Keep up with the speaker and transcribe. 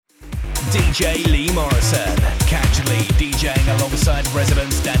DJ Lee Morrison. Catch Lee DJing alongside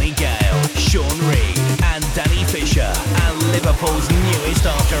residents Danny Gale, Sean Reed and Danny Fisher at Liverpool's newest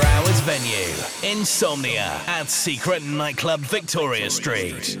after-hours venue, Insomnia at Secret Nightclub Victoria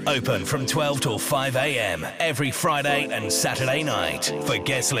Street. Open from 12 till 5 a.m. every Friday and Saturday night. For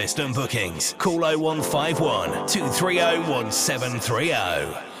guest list and bookings, call 0151 230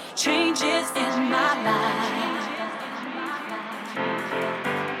 1730. Changes in my life.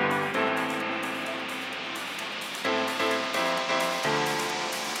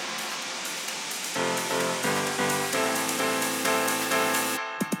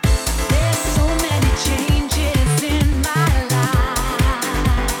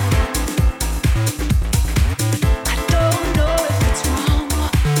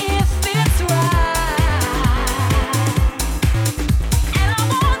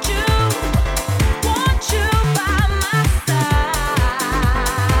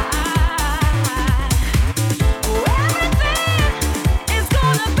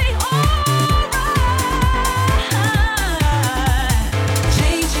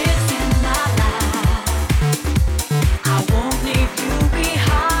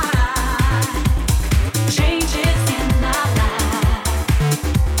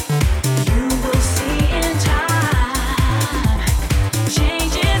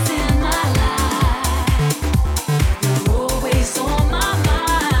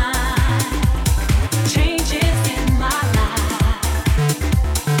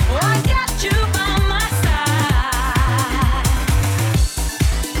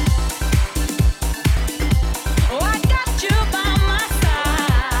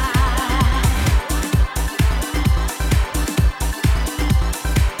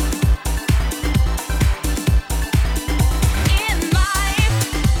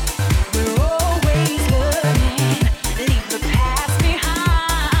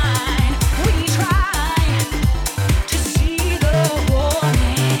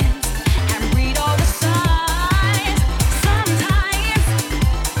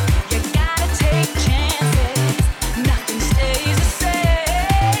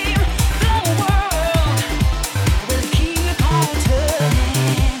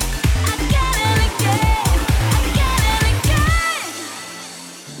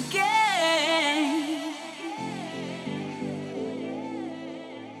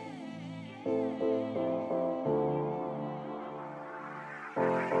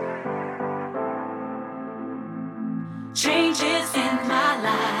 Changes in my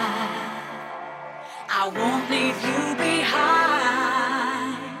life, I won't leave you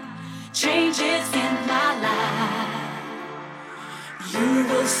behind. Changes in my life, you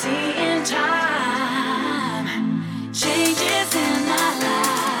will see in time. Changes in my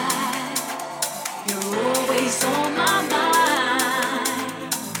life, you're always on my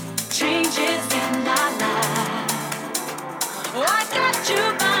mind. Changes in my life, oh, I got you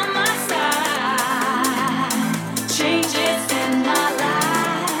by my side. Changes in my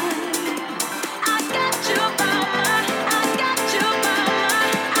life, I got you by my, I got you by my,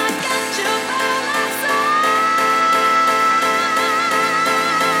 I got you by my side.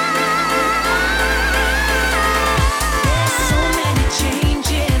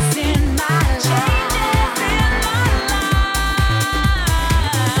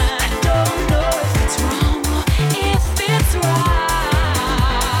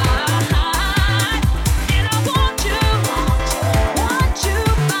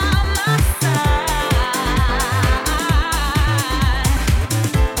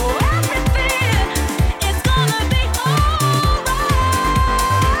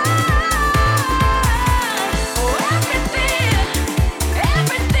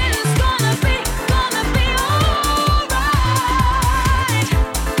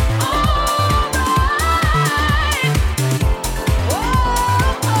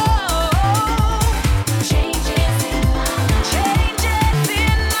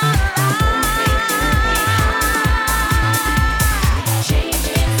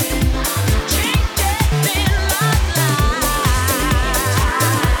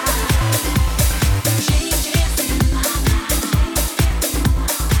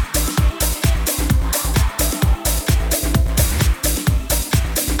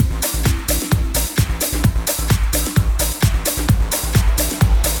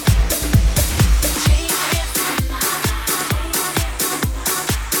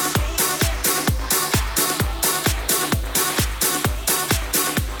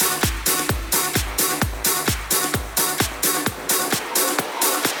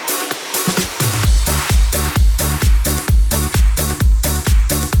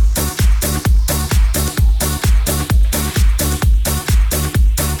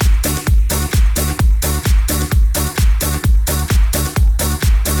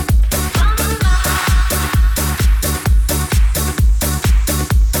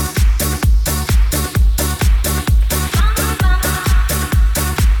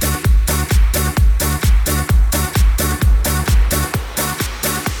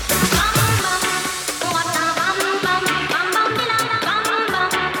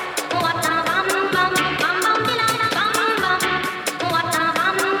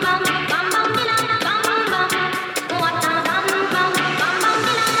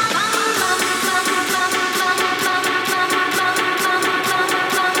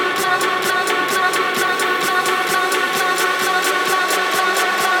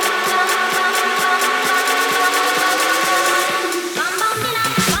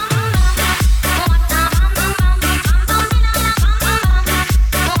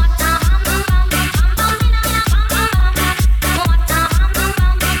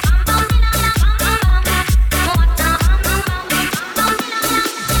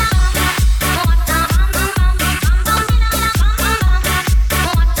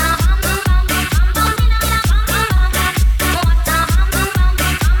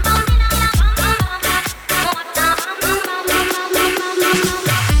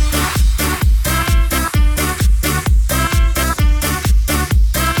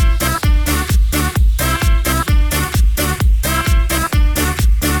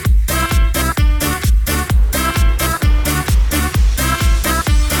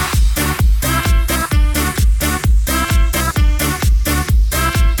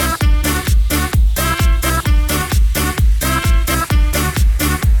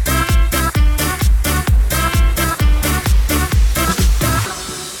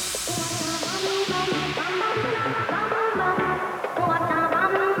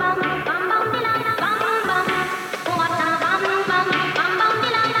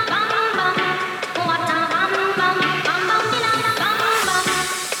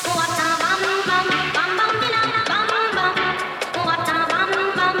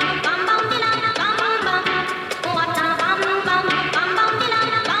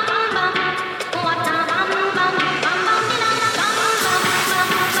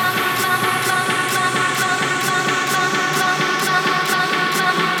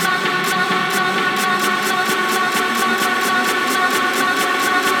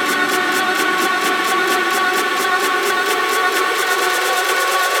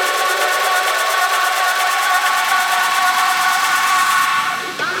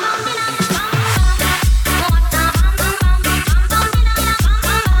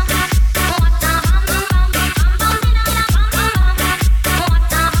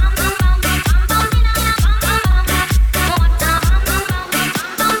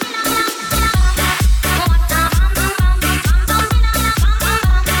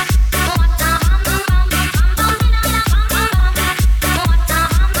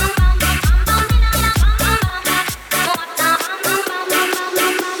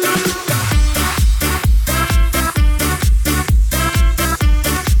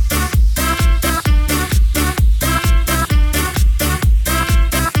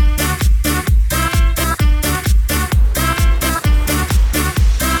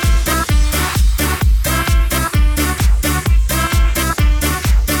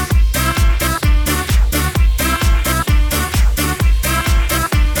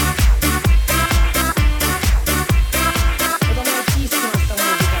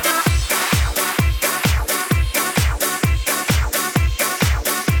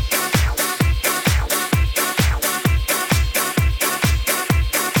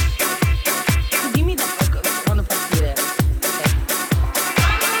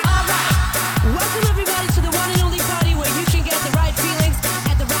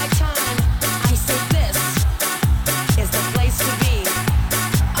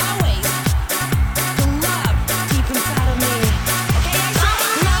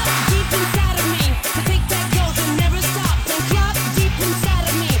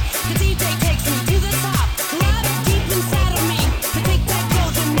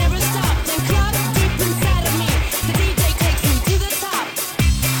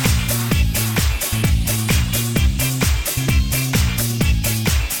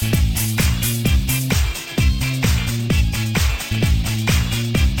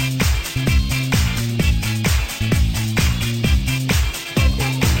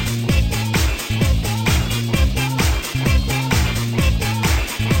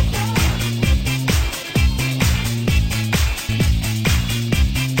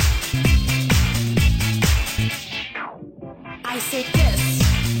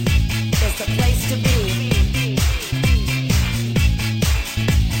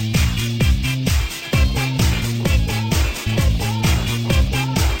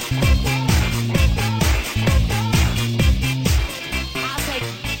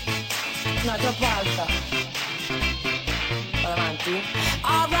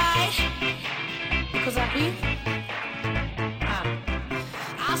 Alright, cosa qui?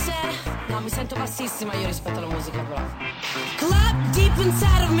 I said, no, mi sento bassissima io rispetto alla musica però. Club deep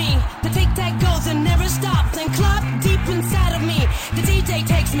inside of me, the tic-tac goes and never stops. And club deep inside of me, the DJ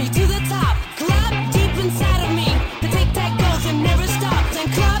takes me to the top. Club deep inside of me, the tic-tac goes and never stops.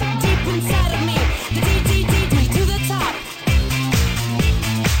 And club deep inside of me, the DJ takes me to the top.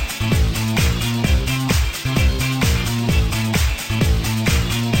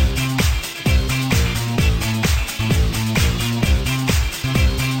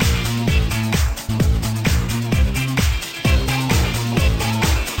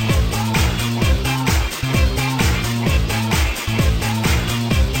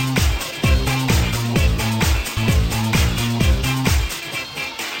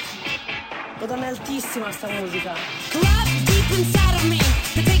 Sta musica. Club deep inside of me,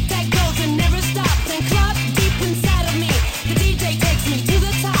 the tic-tac goes and never stops. And club deep inside of me, the DJ takes me to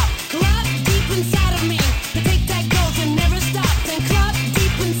the top. Club deep inside of me, the tic-tac goes and never stops. And club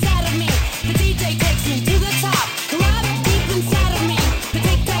deep inside of me, the DJ takes me to the top. Club deep inside of me, the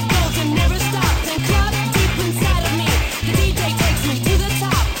tic-tac goes and never stops. And club deep inside of me, the DJ takes me to the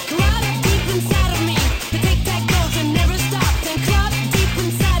top. Club deep inside of me, the tic-tac goes and never stops. And club deep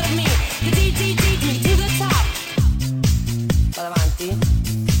inside of me, the DJ takes me to the top. Vado avanti.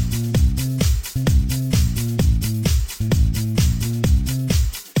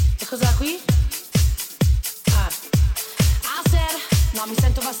 E cos'è qui? I said, no, mi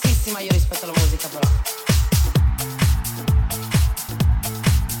sento bassissima io rispetto alla musica però.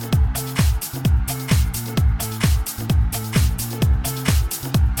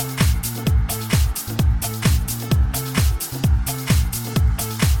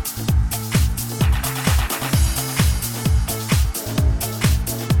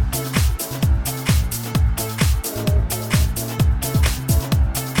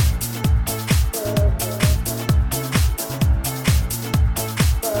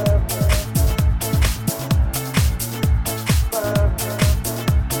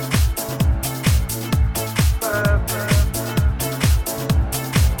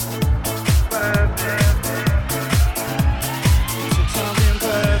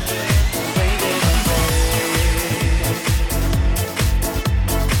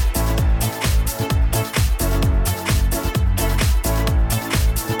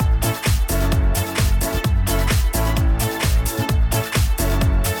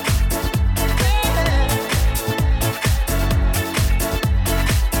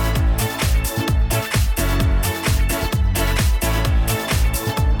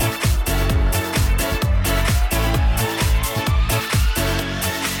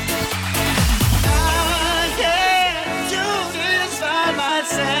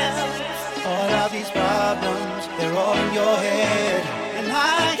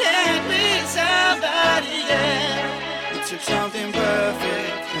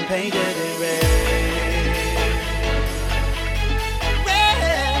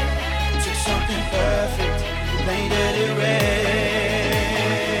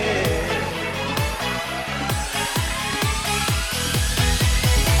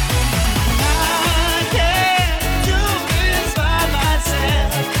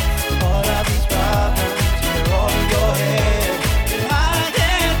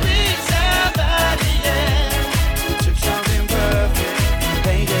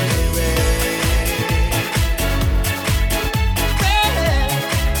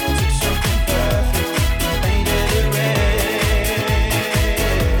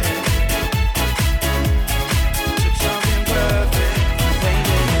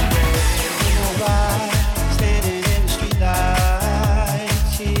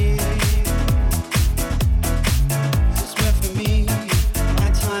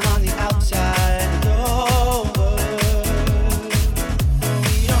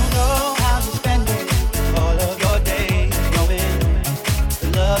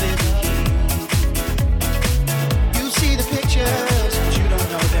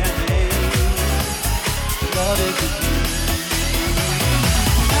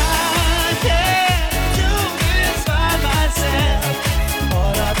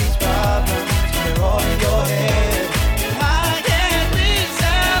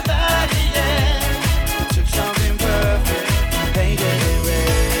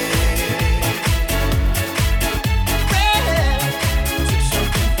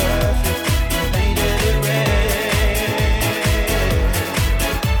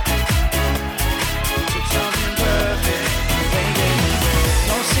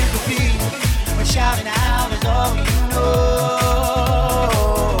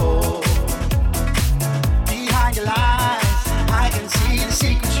 the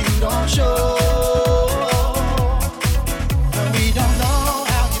secrets you don't show. But we don't know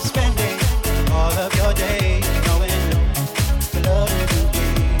how you're spending all of your days, knowing the love isn't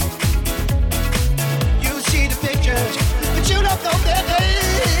real. You see the pictures, but you don't know their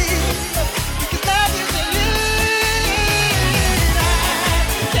names. Because love isn't real. I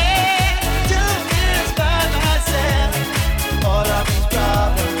can't do this by myself. All of these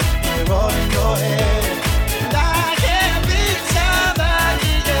problems, they're all in your head. And I can't be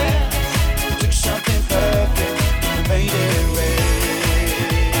somebody else. You took something perfect and made it real.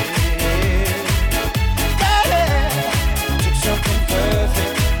 Yeah. You took something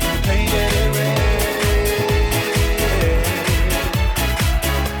perfect and made it real.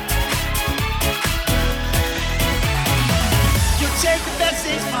 You take the best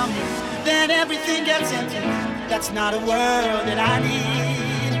things from me, then everything gets empty. That's not a world that I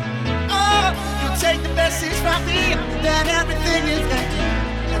need. Oh, you take the best things from me, then everything is empty.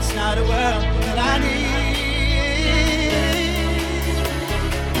 That's not a world that I need.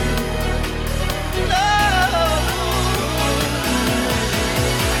 No.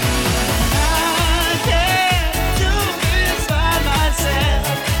 I can't do this by myself.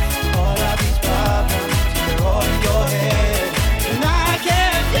 All of these problems, they're all in your head. And I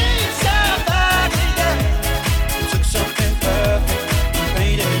can't be somebody else. You took something perfect and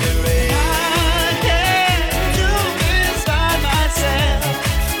made it real. I can't do this by myself.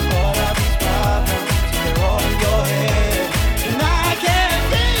 All of these problems, they're all in your head. And I can't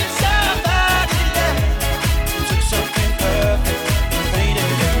be somebody else. You took something perfect and made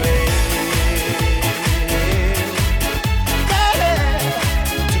it real. Yeah.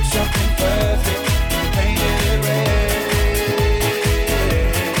 You took something perfect and made it real.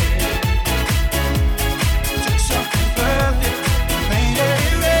 Took something perfect and made it real. Took something perfect and made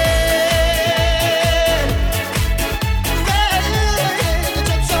it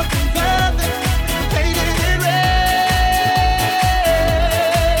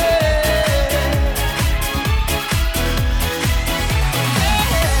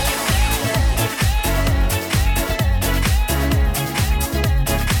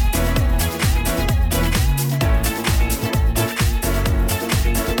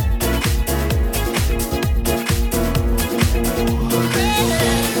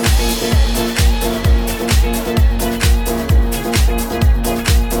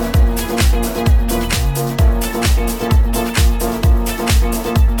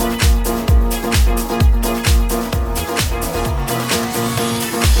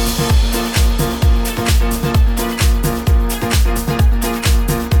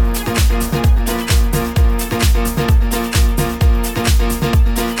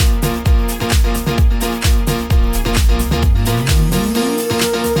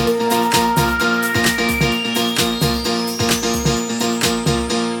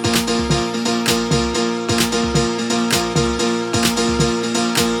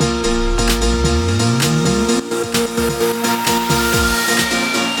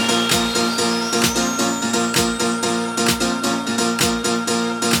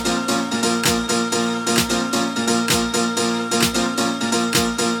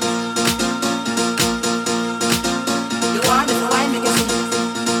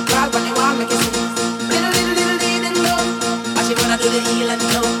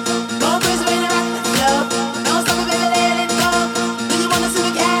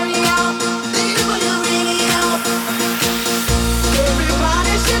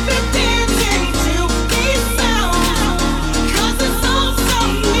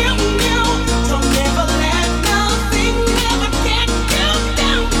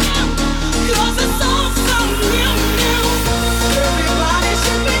Everybody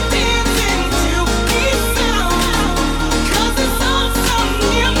should be dancing to this sound. 'Cause it's all so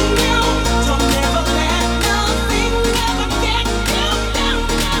new.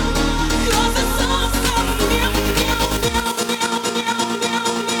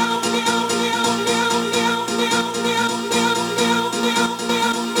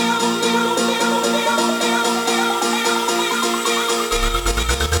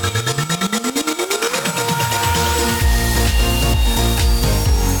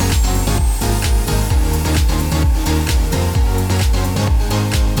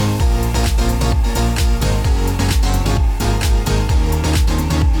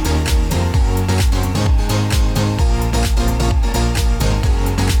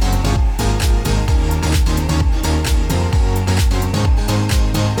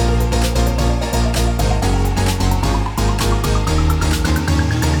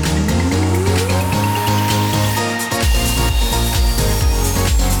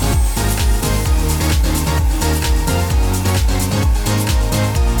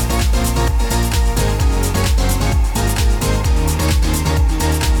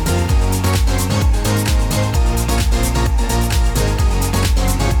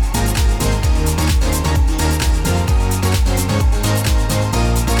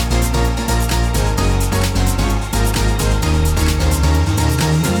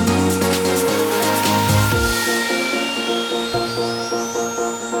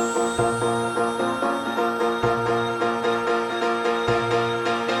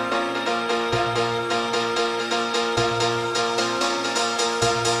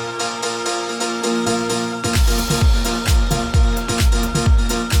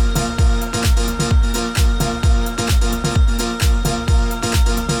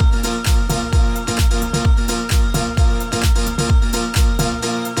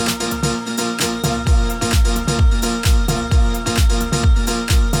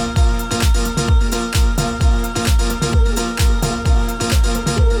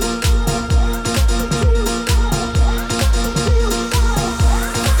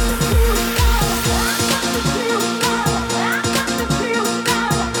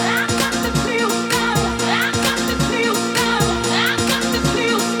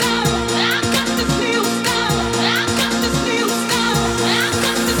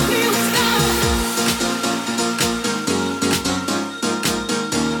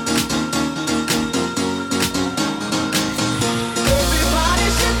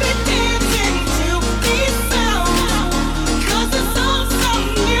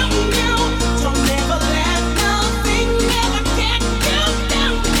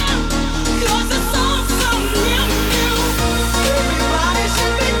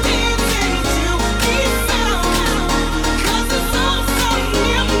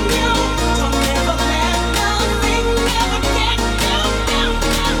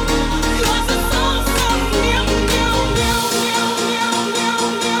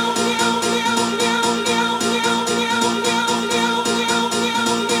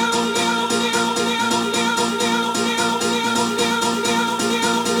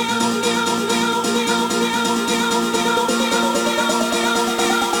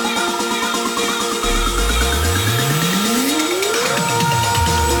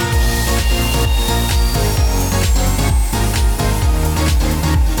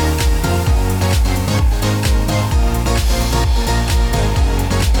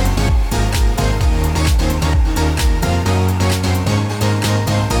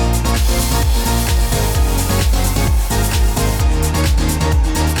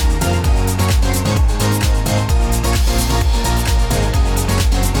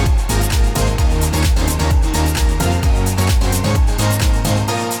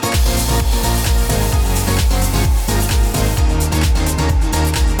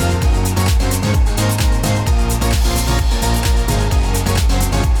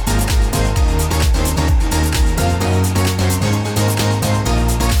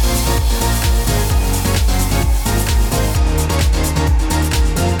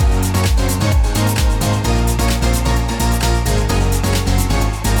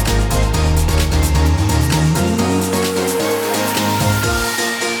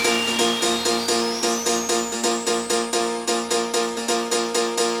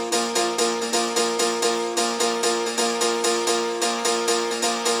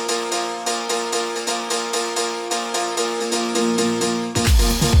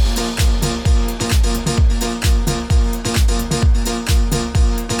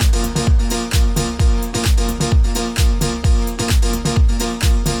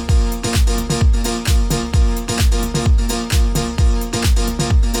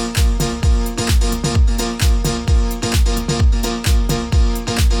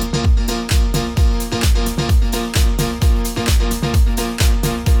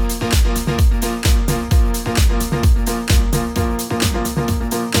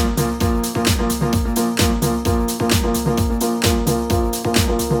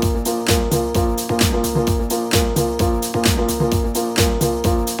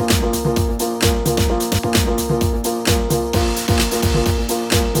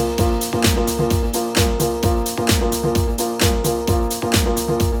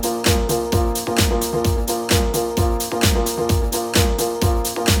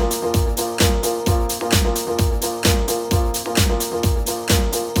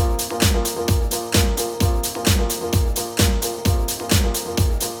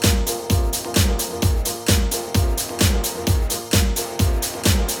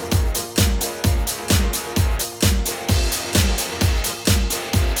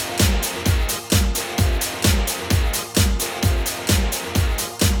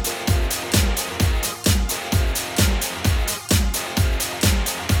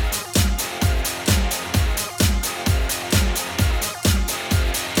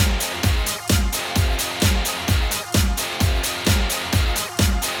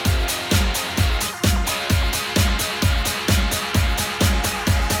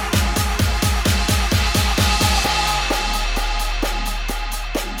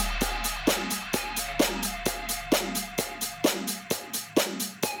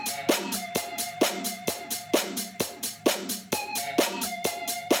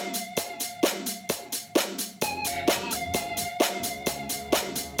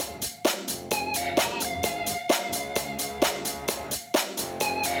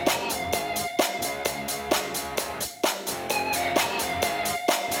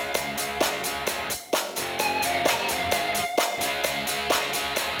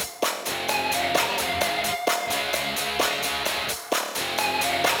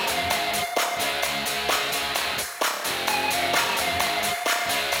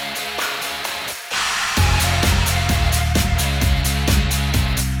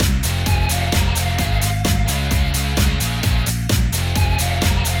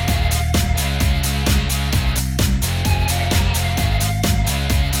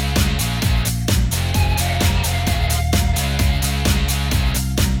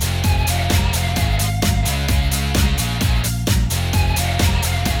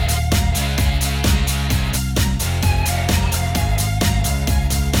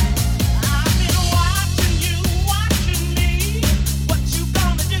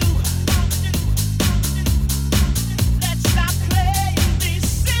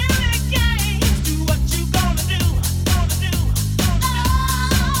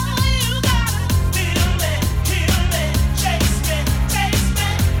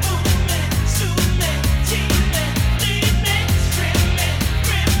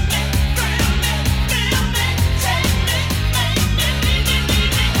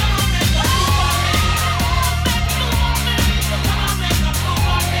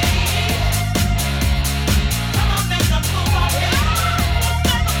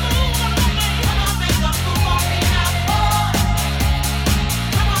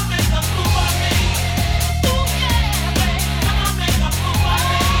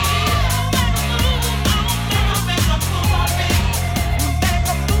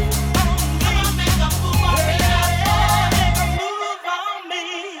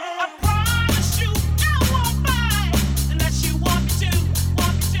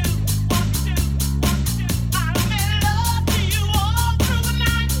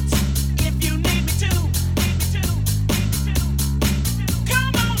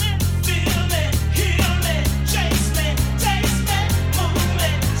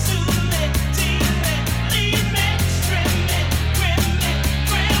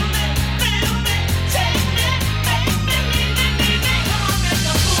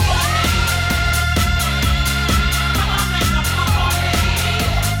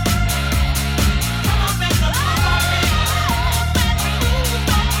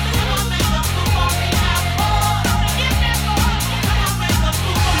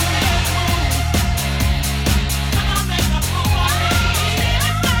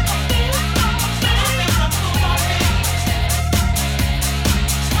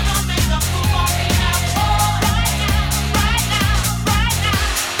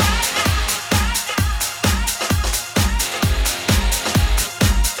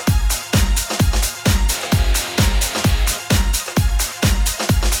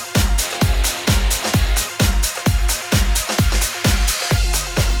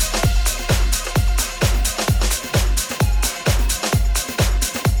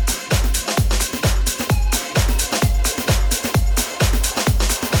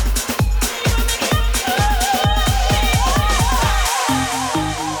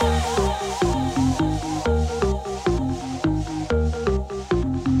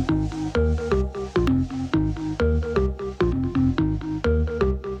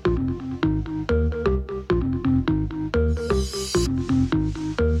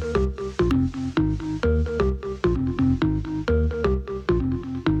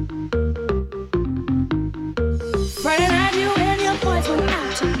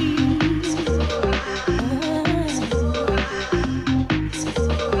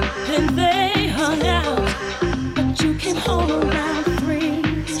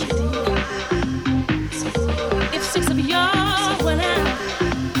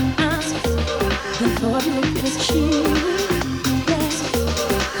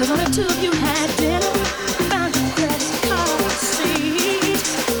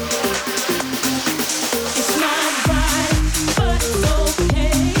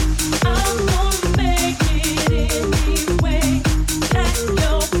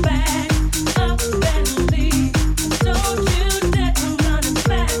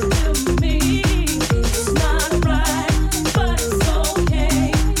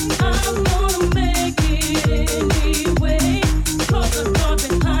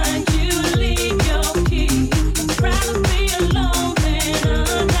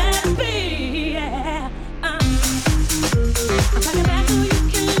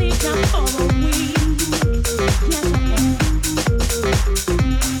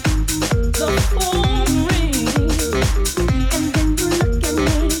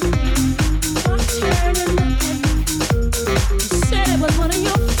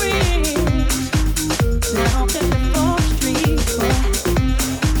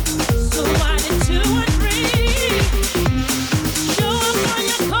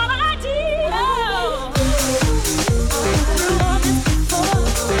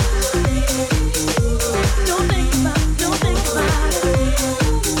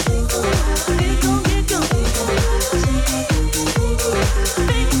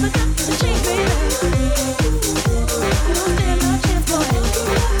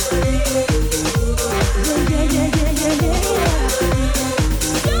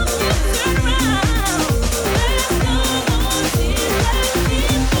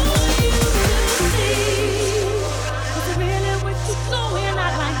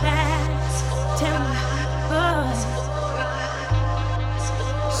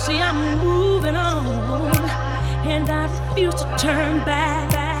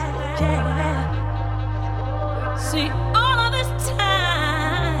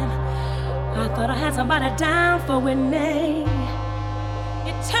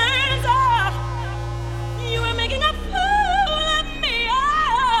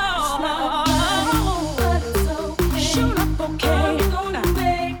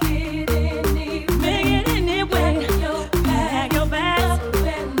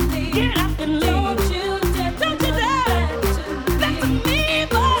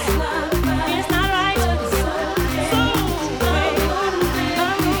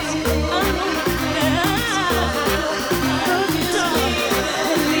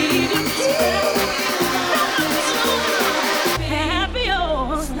 Leave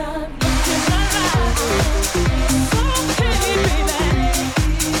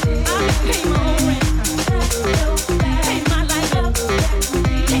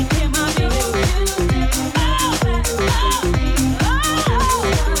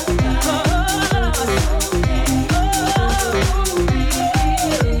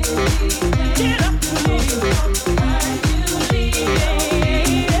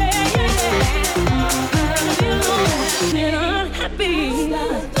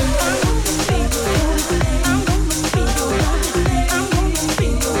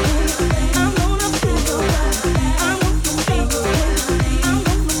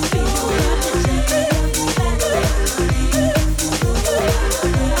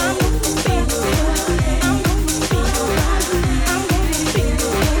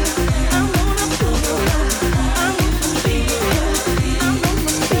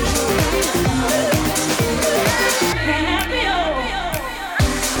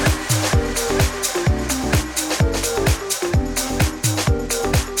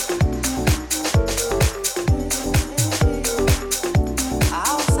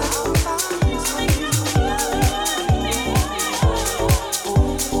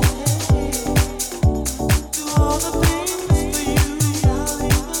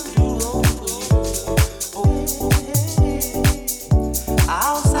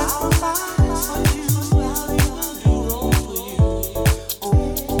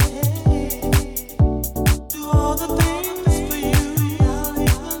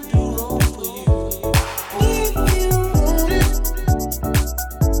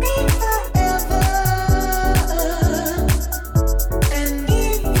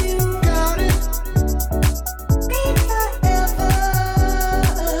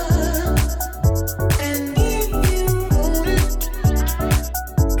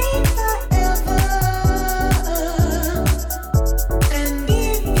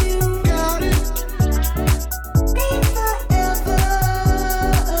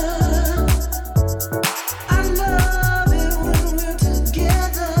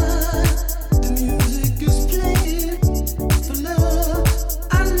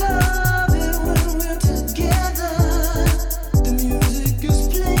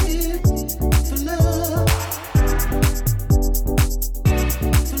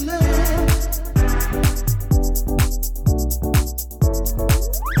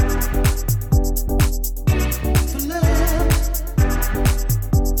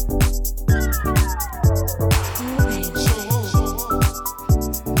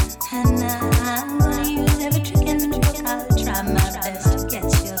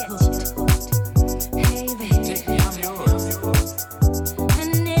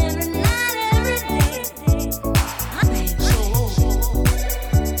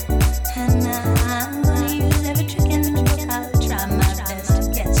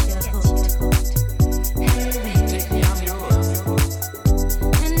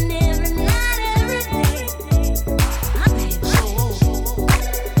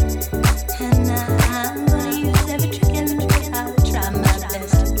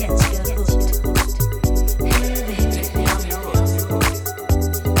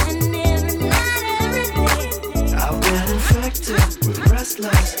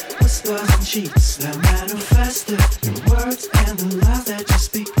whispers and cheats that manifested in words and the lies that you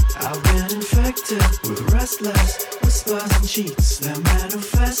speak. I've been infected with restless whispers and cheats that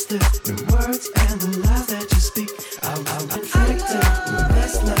manifested in words and the lies that you speak. I've been infected with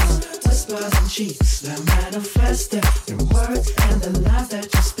restless whispers and cheats that manifested in words and the lies that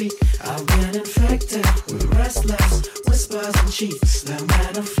you speak. I've been infected with restless whispers and cheats that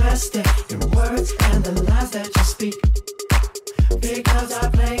manifested in words and the lies that you speak. Because I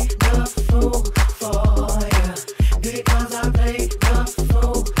play the fool for you. Because I play the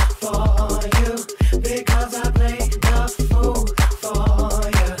fool for you. Because I play the fool for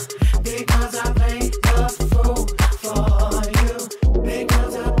you. Because I play the fool for you.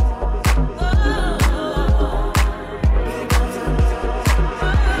 Because I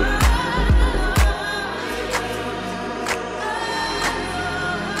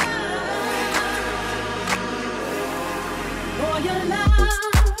your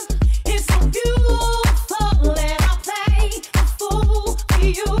love is so beautiful, and I'll play the fool for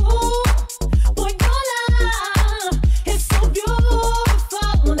you. For your love is so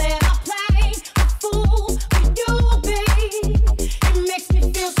beautiful, and I'll play the fool for you, babe. It makes me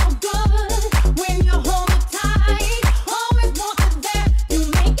feel so good when you hold me tight. Always want you there, you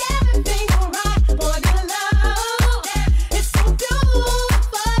make everything alright. For your love is so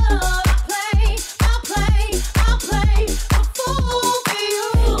beautiful, I'll play the fool for you.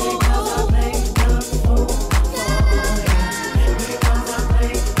 Because I play the fool for you. Because I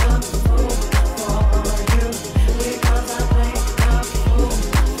play the fool for you. Because I play the fool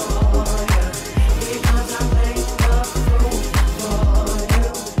for you. Because I play the fool for you.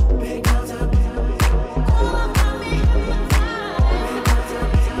 Because I play all about me all the time.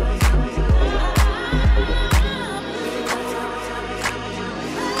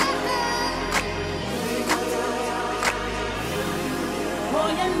 For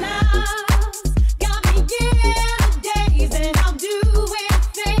your love got me in the days, and I'll do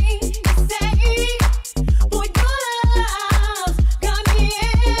anything you say. For your love got me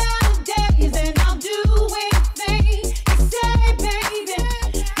in the days, and I'll do anything you say, baby.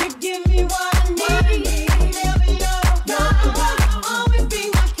 You give me what I need. Baby, you'll always be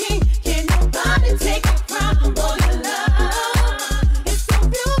my king. Can nobody take your crown? For your love is so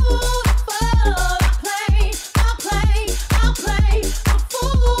beautiful. I'll play the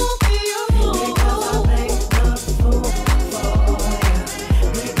fool for you. Because I play the fool for you.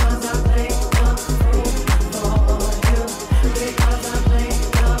 Because I play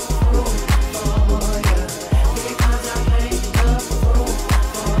the fool for you. Because I play the fool for you. Because I play the fool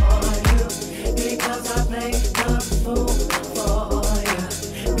for you. Because I play the fool for you.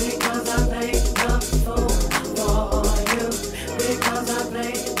 Because I play the fool for you. Because I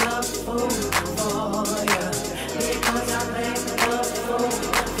play the fool for you. Because I play the fool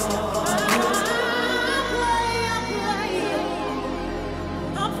for you.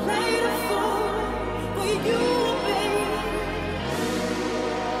 I'll play the fool for you, baby.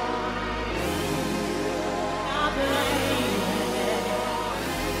 I'll play.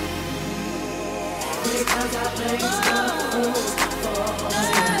 Because I play the fool for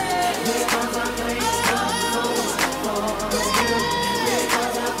you. Because I play the fool for you.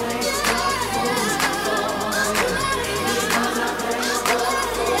 Because I play the fool for you. Because I play the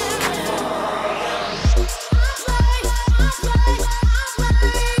fool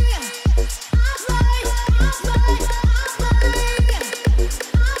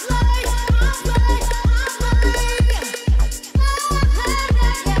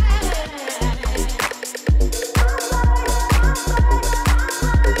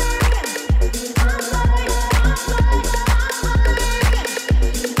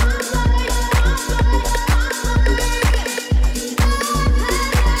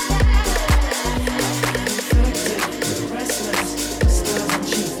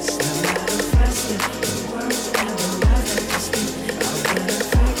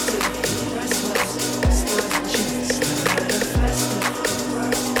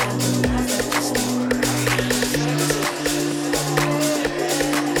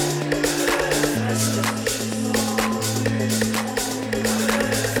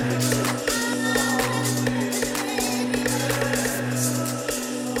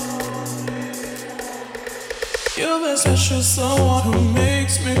You're that special someone who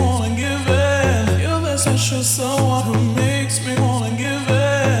makes me wanna give in. You're that special someone who makes me wanna give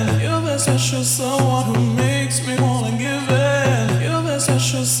in. You're that special someone who makes me wanna give in. You're that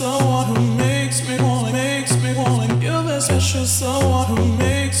special someone who makes me wanna. You're that special someone who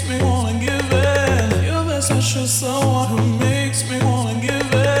makes me wanna give in. You're that special someone who makes me wanna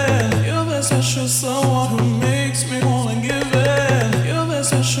give in. You're that special someone who makes me wanna give in. You're that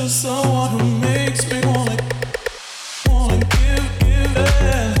special special someone who makes me wanna give it, wanna give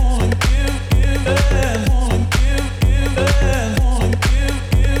it, wanna give it, wanna give it, wanna give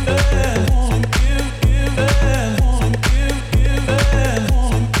it, wanna give it, wanna give it, wanna give it,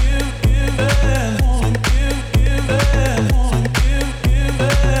 wanna give it, wanna give it, wanna give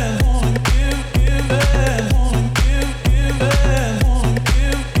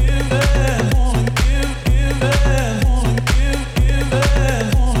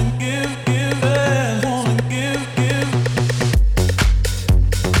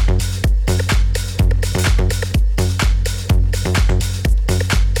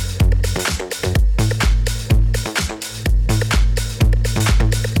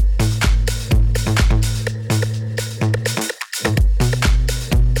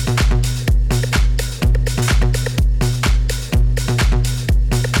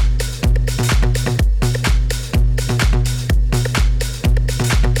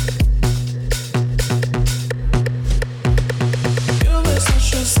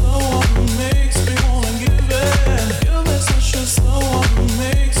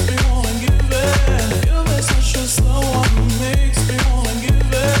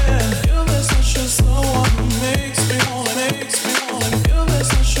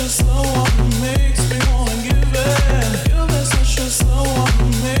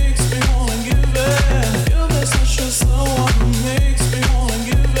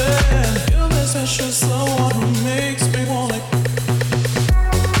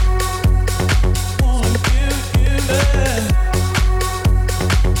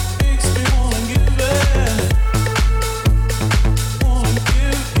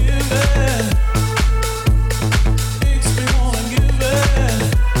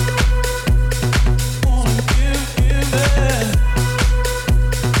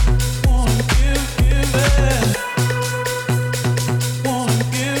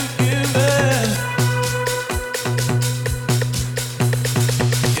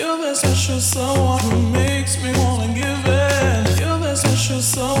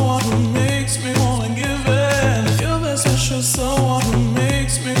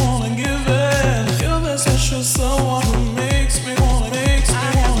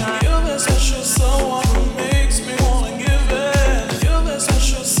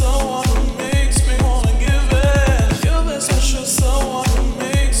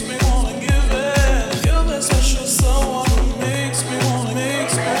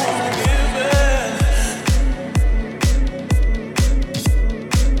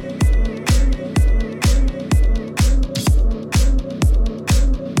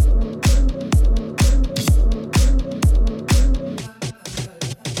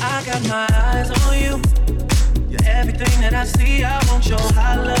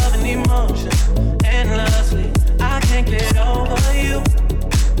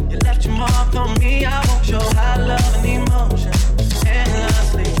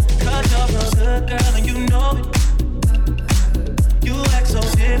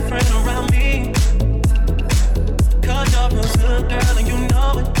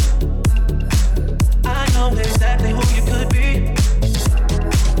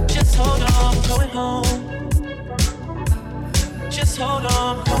Hold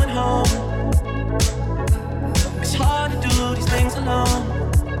on, I'm going home. It's hard to do these things alone.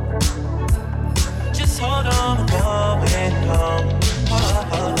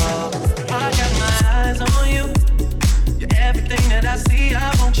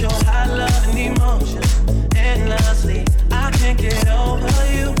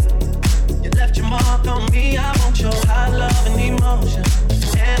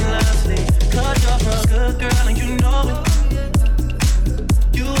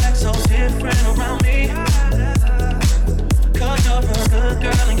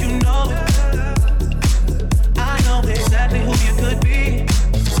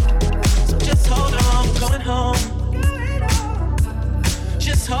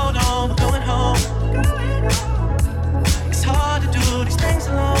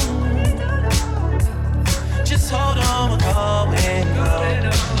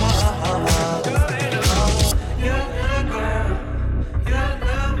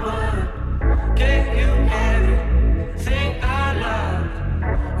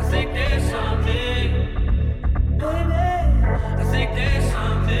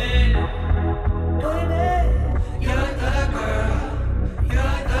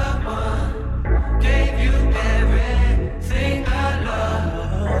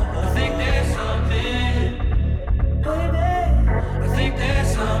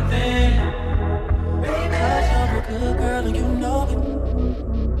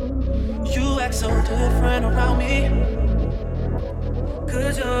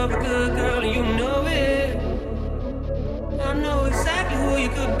 of a good girl and you know it. I know exactly who you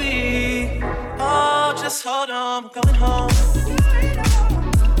could be. Oh, just hold on, I'm coming home.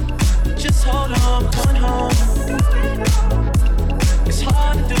 Just hold on, I'm coming home. It's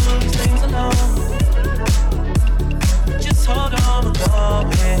hard to do these things alone. Just hold on, I'm coming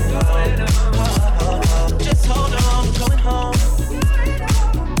home. Just hold on, I'm coming home.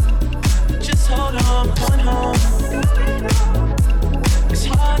 Just hold on, I'm coming home. It's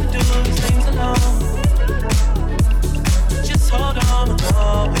hard to do these things alone. Just hold on, I'm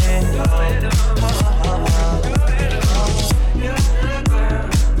coming home. You're the girl,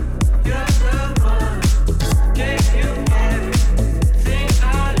 you're the one. Can you get it? Think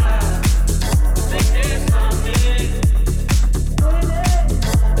I love. Think there's something.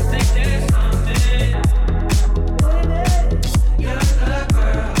 Think there's something. You're the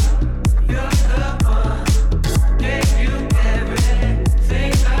girl, you're the one. Gave you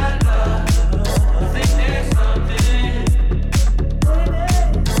everything I love. I think there's something.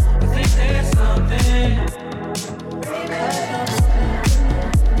 I think there's something.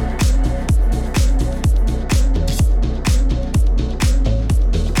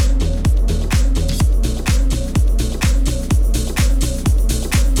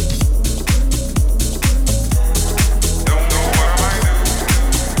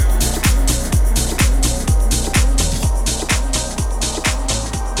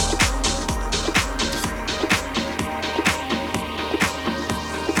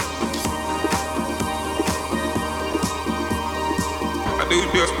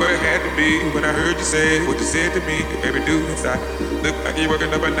 Just what it had to be when I heard you say what you said to me. Baby, do inside. Look like you're working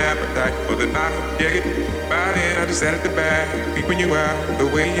up an appetite for the night. Yeah, by then I just sat at the back, peeping you out the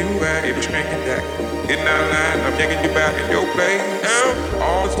way you act. It was drinking that. Getting out of line, I'm taking you back in your place.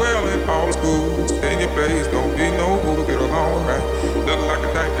 All is well and all is good. Stay in your place, don't be no fool to get along right. Look like a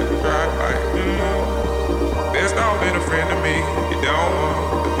type that would drive right. Best off been a friend to me. You don't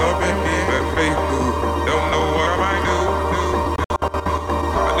want the love and me, but faith good. Don't know what I might do.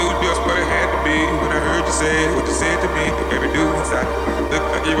 Just what it had to be when I heard you say what you said to me. Baby, do inside. Look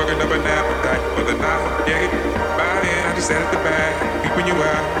like you're working up an appetite for the night. Yeah, by then I just sat at the back, peeping you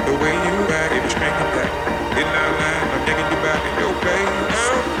out the way you act. It was drinking that. Getting out of line, I'm taking you back in your place.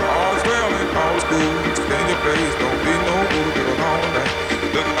 All is well and all is good. Stay in your place, don't be no fool to get along right.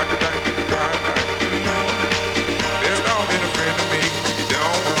 Look like a type that you drive right. There's all been a friend to me. You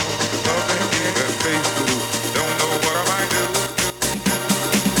don't want the love and give that face through. Don't know what I might do.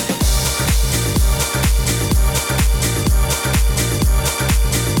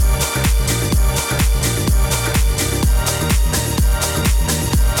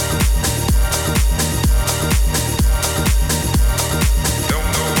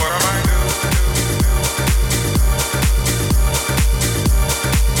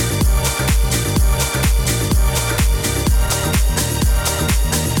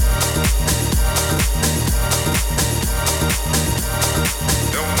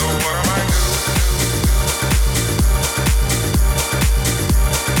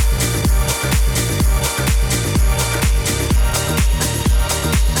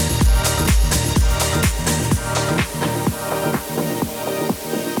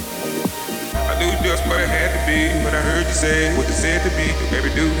 Just what it had to be when I heard you say what you said to me. Baby,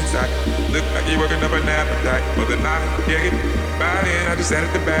 do inside. Look like you're working up an appetite for the night. Yeah, by then I just sat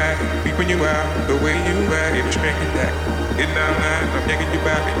at the back, peeping you out the way you act. It was drinking that. Getting out of line, I'm taking you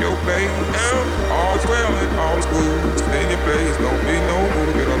back in your place. All is well and all is good. Stay in your place, don't be no fool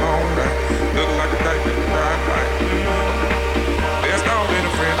to get along right. Look like a type that you drive right. There's all been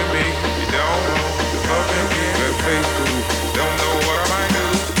a friend to me. You don't want the love and give that face through. Don't know what I might do.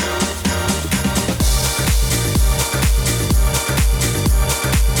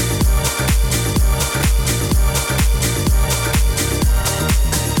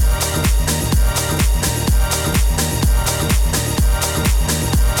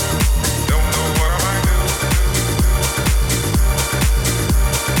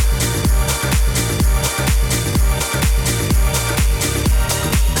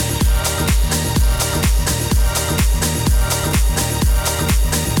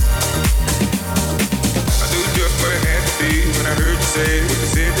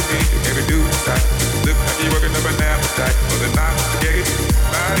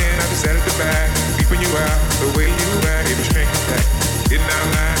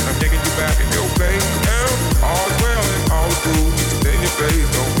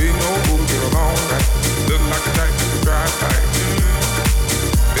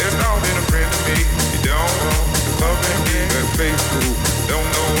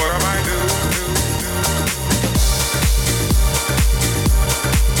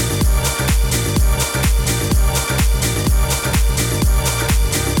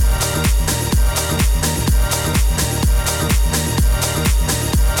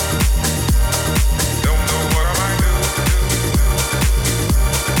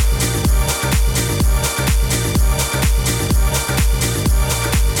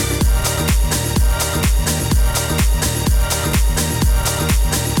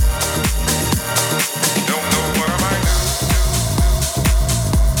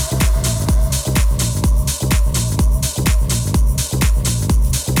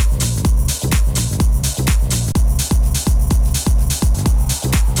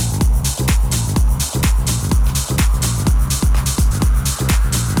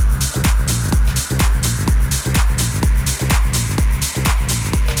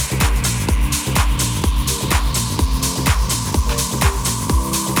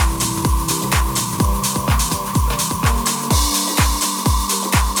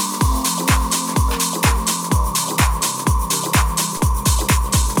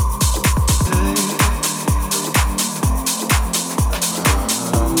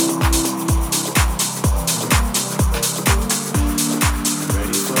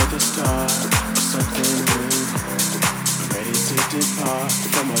 depart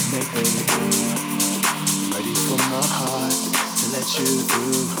from what made me blue. I'm ready for my heart to let you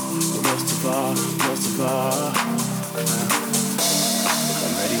through. But most of all,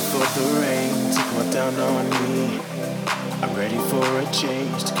 I'm ready for the rain to pour down on me. I'm ready for a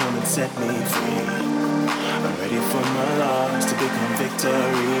change to come and set me free. I'm ready for my loss to become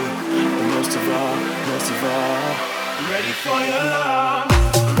victory. But most of all, I'm ready for your love.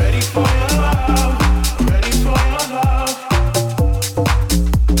 I'm ready for your love. I'm ready for your love.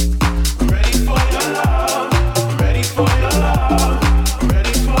 I'm ready for your love. I'm ready for your love. I'm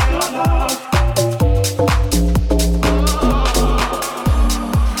ready for your love.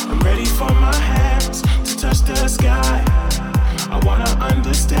 I'm ready for my hands to touch the sky. I wanna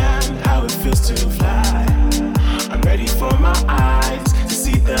understand how it feels to fly. I'm ready for my eyes to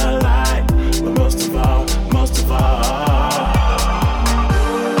see the light. But most of all,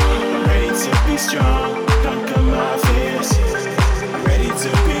 I'm ready to be strong, conquer my fears. I'm ready to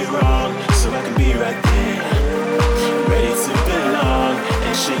be wrong, so I can be right there. I'm ready to belong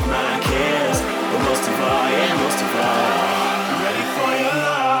and shake my cares. But most of all, I'm ready for your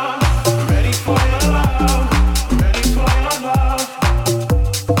love. I'm ready for your love. I'm ready for your love.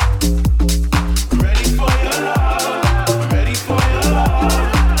 I'm ready for your love. I'm ready for your love.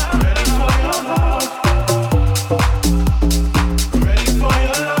 I'm ready for your love. I'm ready for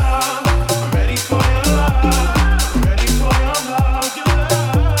your love. I'm ready for your love. I'm ready for your love.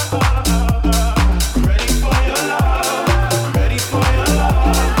 I'm ready for your love. I'm ready for your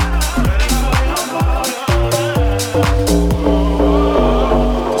love. I'm ready for your love.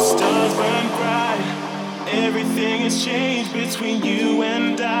 The stars burn bright. Everything has changed between you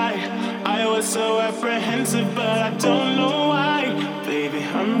and I was so apprehensive, but I don't know why. Baby,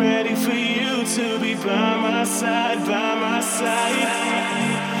 I'm ready for you to be by my side, by my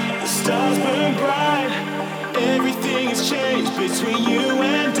side. The stars burn bright. Everything has changed between you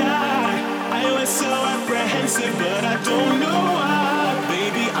and I was so apprehensive, but I don't know why.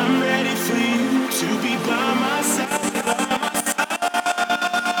 Baby, I'm ready for you to be by my side.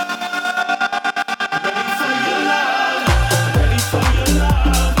 Ready for your love. Ready for your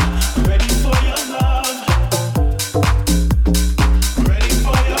love. Ready for your love. Ready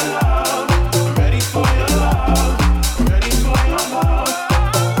for your love. Ready for your love. Ready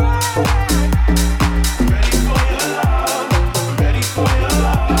for your love. Ready for your love. Ready for your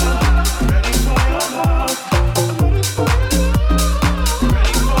love. Ready for your love.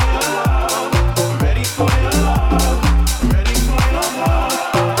 Ready for your love. Ready for your love. Ready for your love.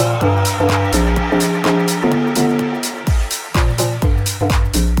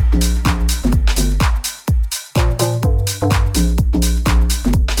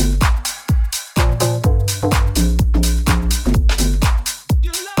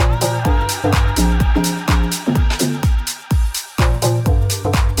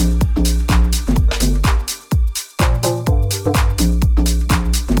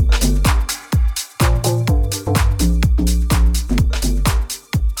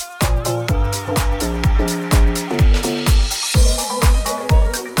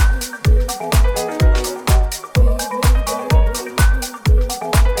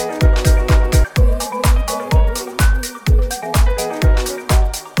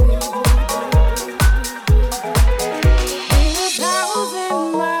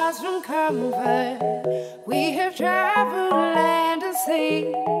 We have traveled land and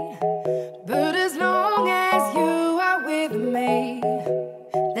sea, but as long as you are with me,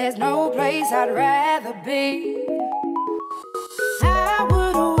 there's no place I'd rather be. I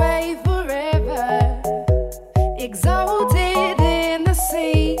would away forever, exalted in the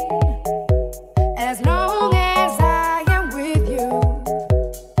sea. As long as I am with you,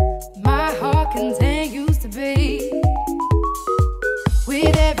 my heart continues to beat.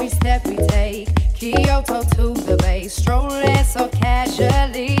 With every step we take, Kyoto to the bay, strolling so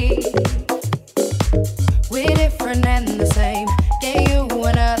casually. We're different and the same, gave you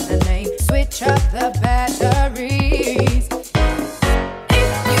another name, switch up the batteries.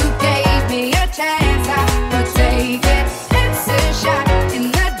 If you gave me a chance, I would take it.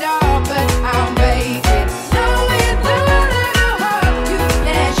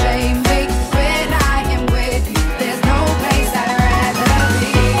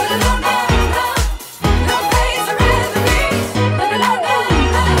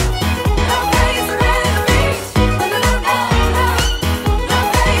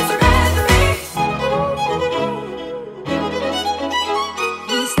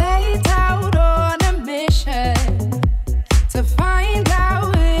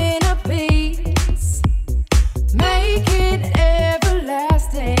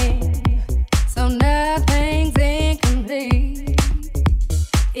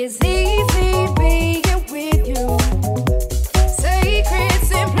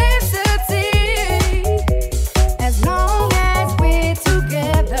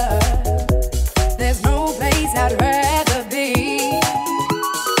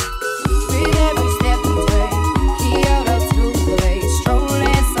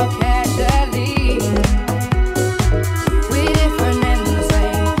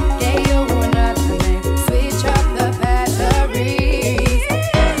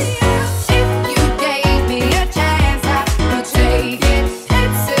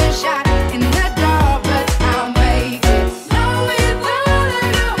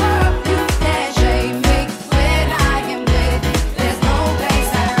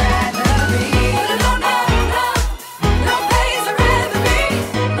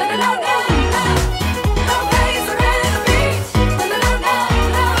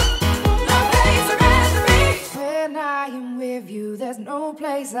 no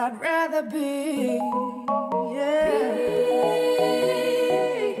place I'd rather be. Yeah.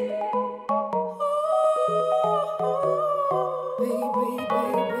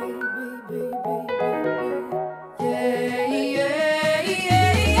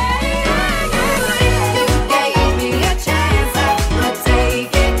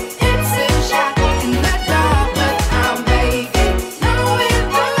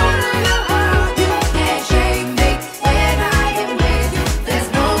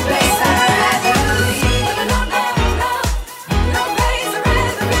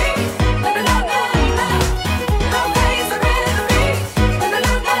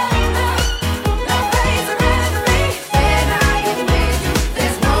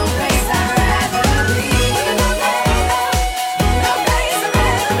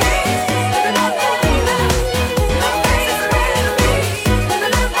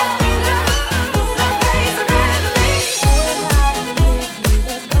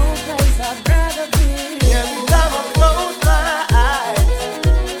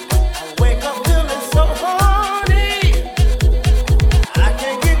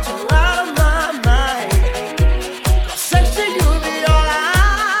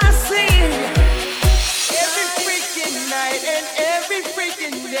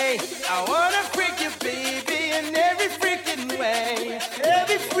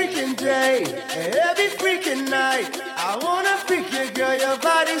 Every freaking night, I wanna freak you, girl. Your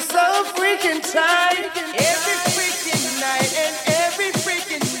body's so freaking tight.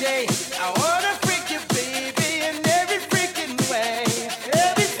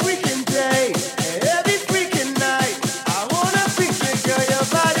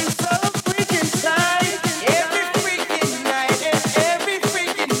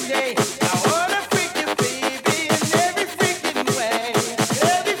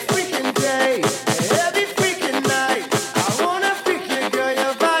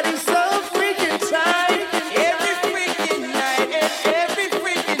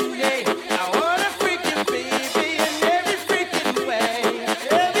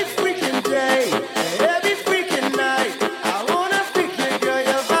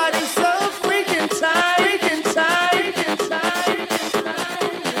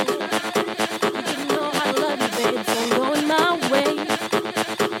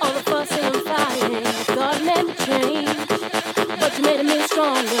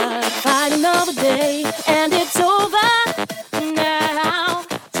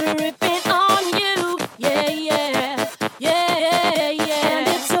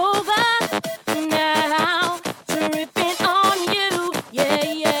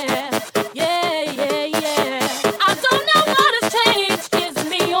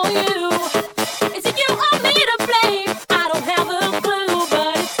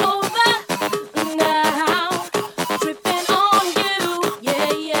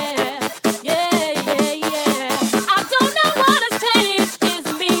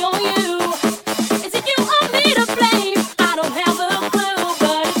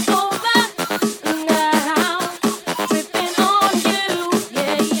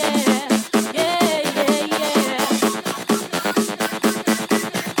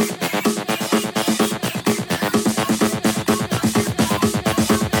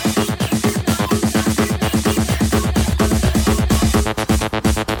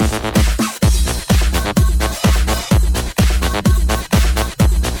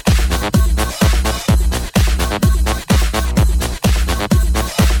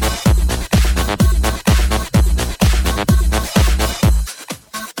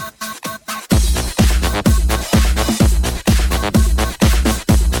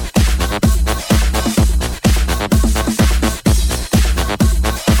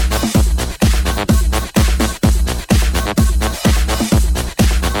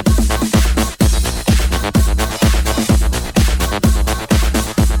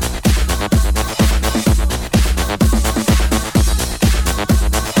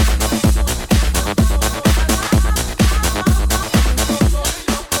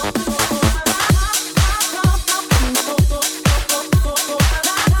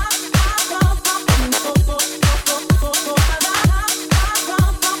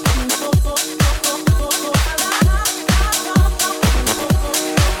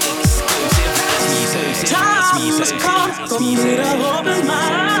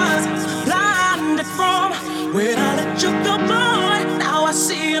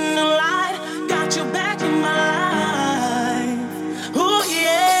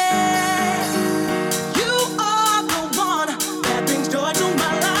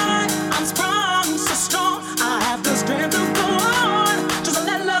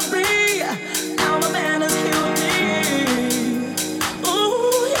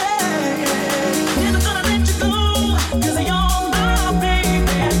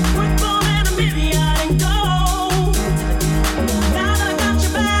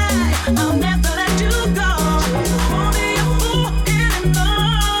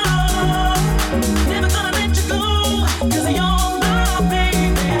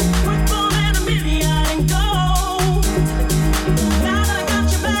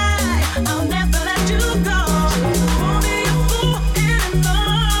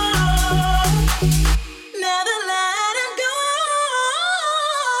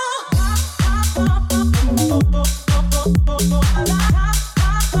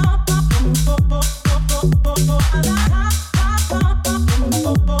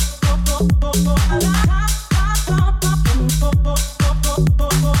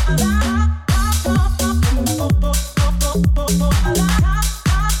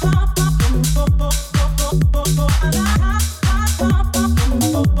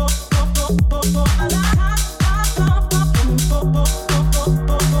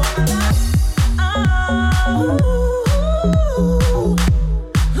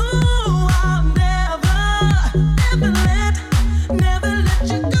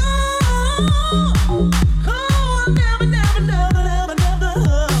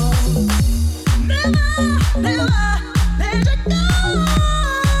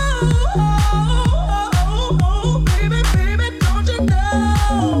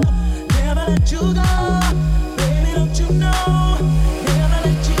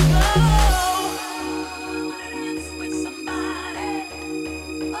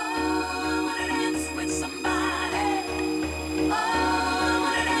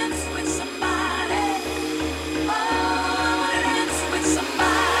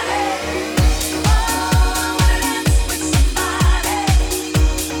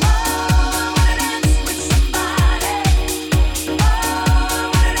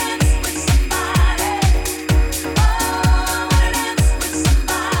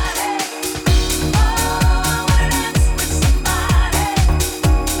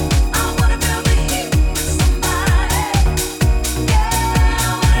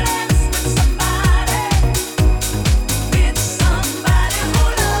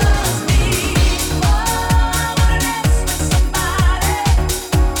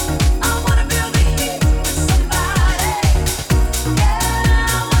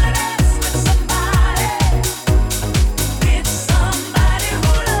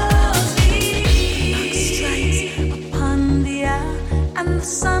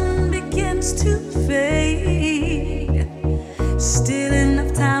 sun begins to fade, still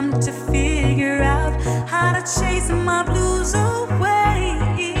enough time to figure out how to chase my blues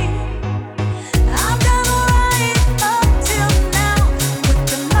away. I've done right up till now with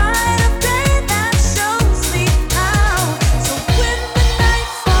the light of day that shows me how. So when the night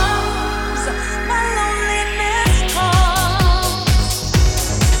falls, my loneliness calls.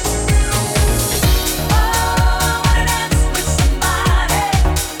 Oh, I wanna dance with somebody.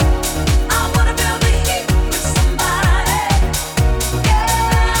 I wanna feel the heat with somebody.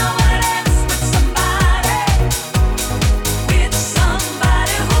 Yeah, I wanna dance with somebody. With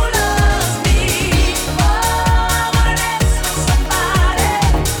somebody who loves me. Oh, I wanna dance with somebody.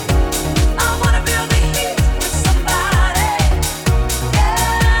 I wanna feel the heat with somebody.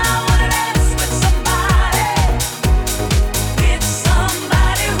 Yeah, I wanna dance with somebody. With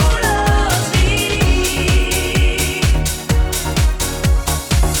somebody who loves me.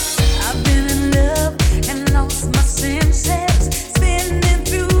 I've been in love and lost my senses, spinning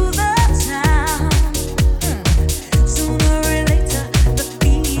through the town. Sooner or later, the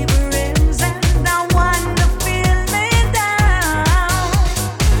fever ends and I wind up feeling down.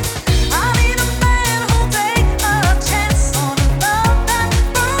 I need a man who'll take a chance on a love that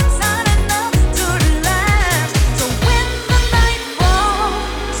burns hot enough to last. So when the night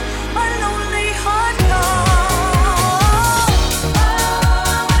falls, my lonely heart calls. Oh,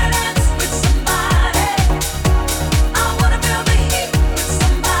 I wanna dance with somebody. I wanna feel the heat with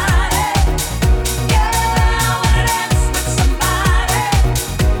somebody. Yeah, I wanna dance with somebody.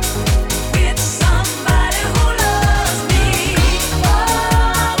 With somebody who loves me.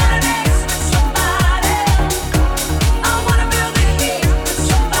 Oh, I wanna dance with somebody. I wanna feel the heat with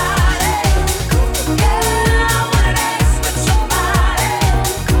somebody. Yeah, I wanna dance with somebody.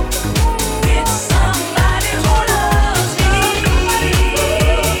 With somebody who loves me.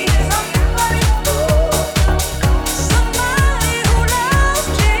 Somebody who loves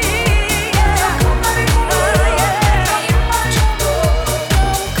me.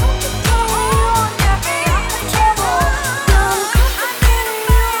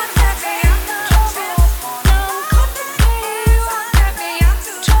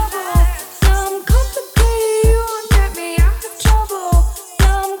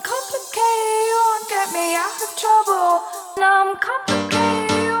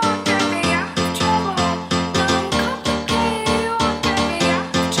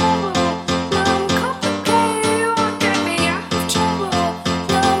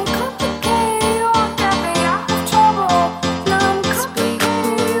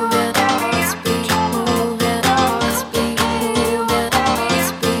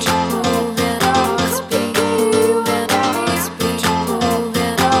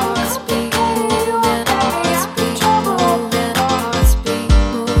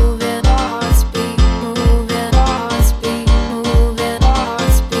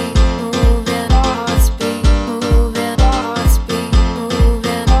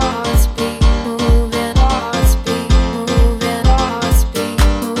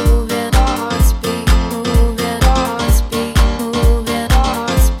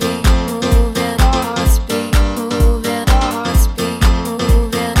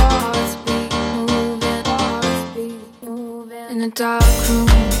 In a dark room,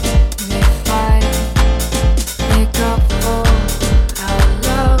 we fight, make up for our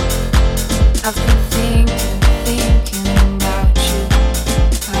love. I've been thinking about you,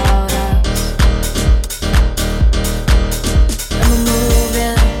 about us. And we're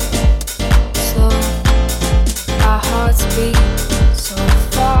moving slow, our hearts beat so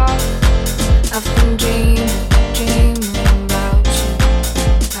far. I've been dreaming about you,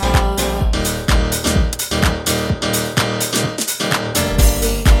 about us.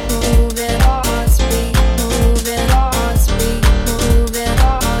 Moving on, speed, moving on,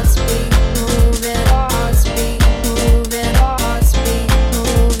 speed, moving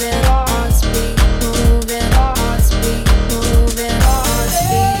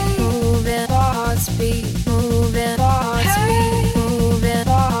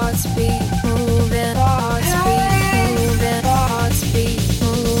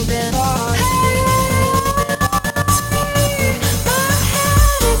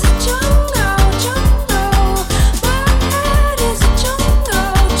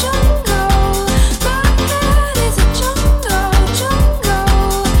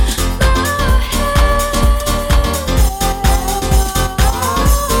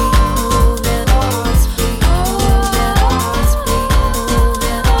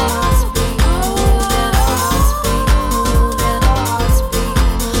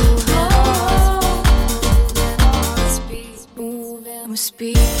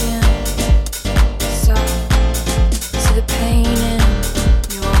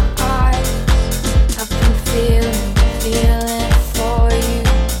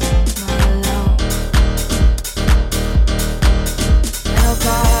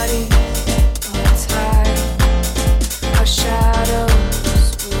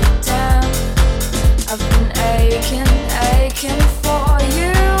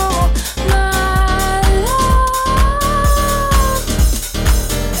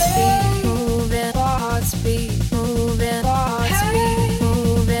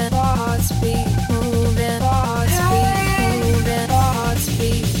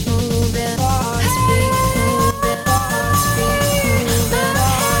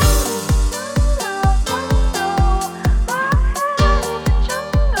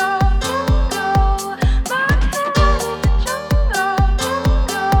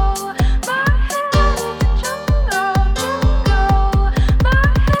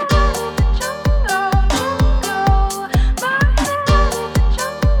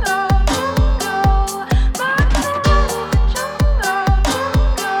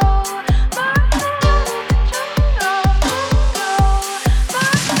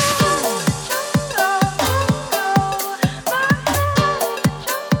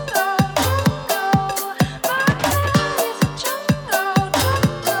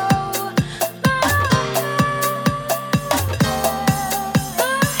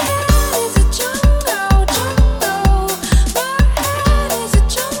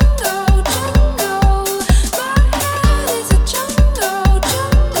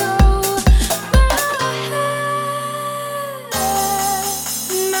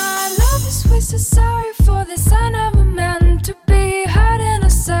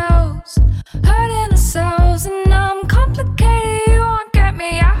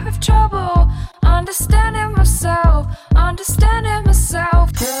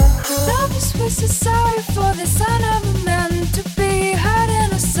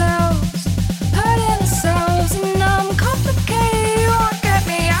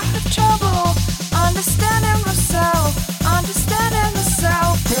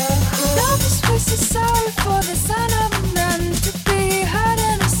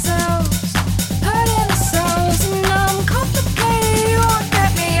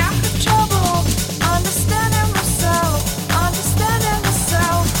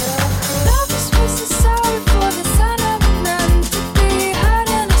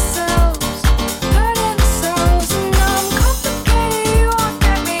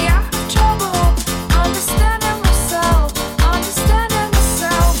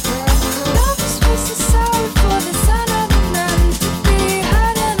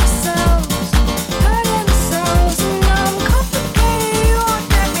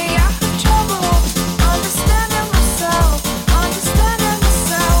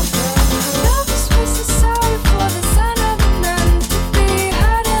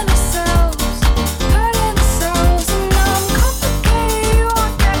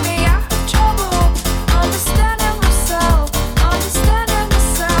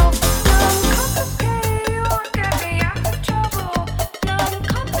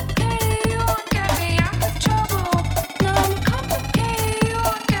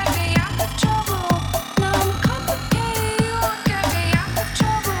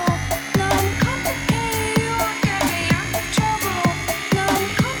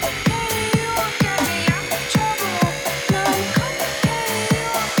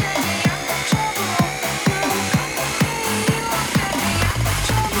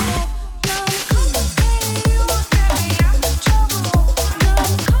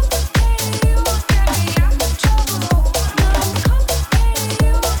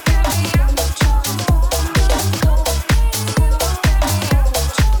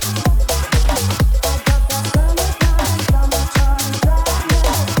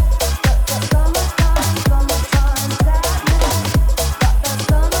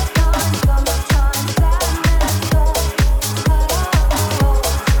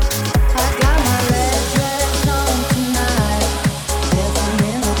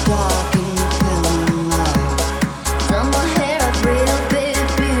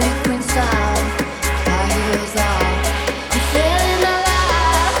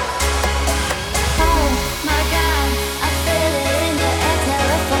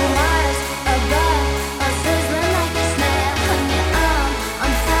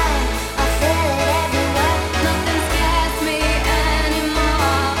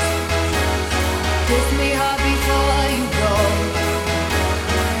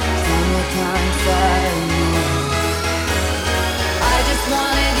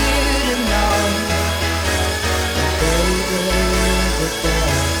Wanted you to know, baby,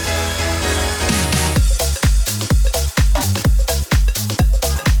 that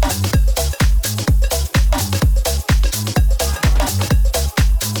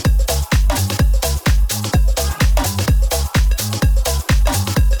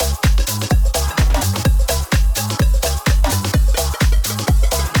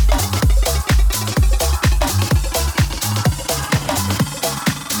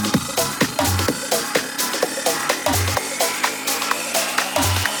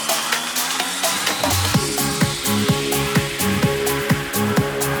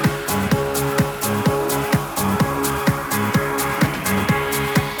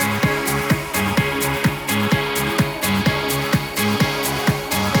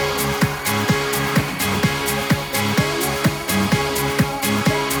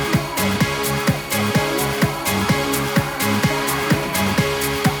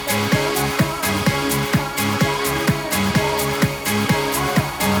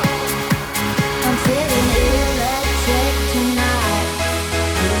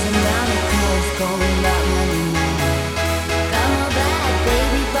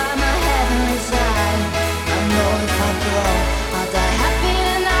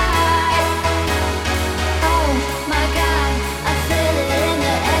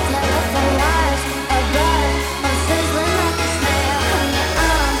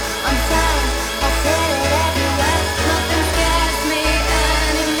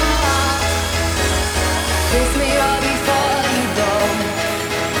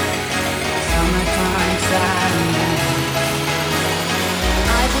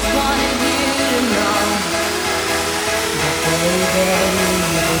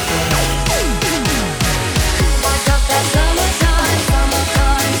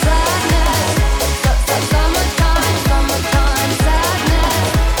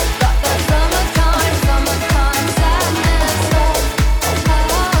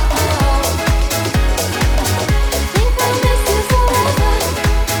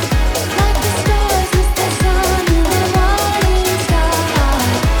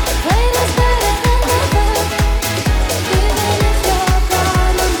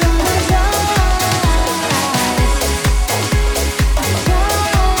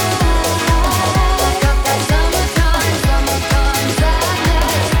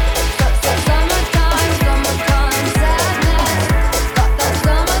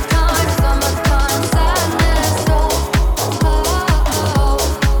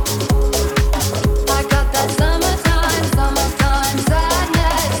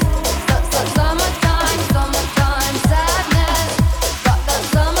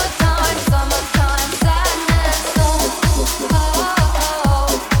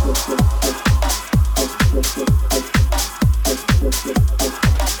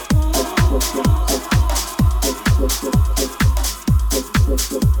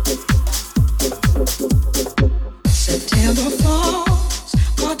September falls,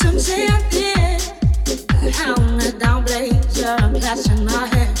 autumn's ending. A helmet down blazer and plaits in my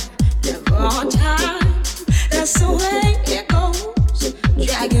hair. Never on time, that's the way it goes.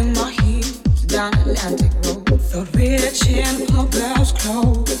 Dragging my heels down Atlantic Road. The rich in poor girls'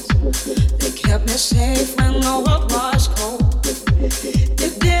 clothes, they kept me safe when the world was cold.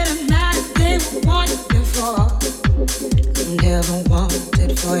 It didn't matter, they were wanted before. Never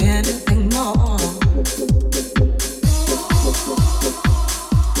wanted for anything more.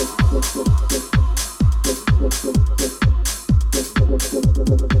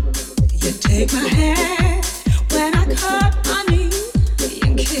 You take my hand when I cut my knee.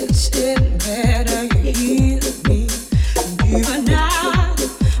 You kiss it better, you heal me. Even now,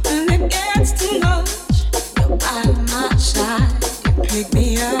 when it gets too much, you're by my side. You pick me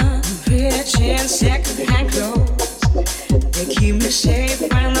up, rich in second-hand clothes. They keep me safe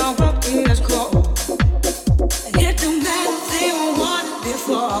when the world is cold. It don't matter, they were wanted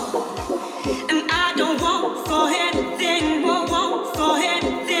before. And I don't want for anything, won't want for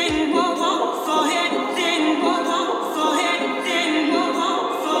anything, won't want for anything, won't want for anything, won't want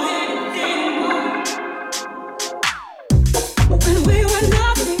for anything, won't. When we were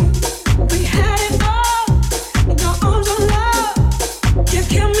nothing, we had it all. In your arms of love, you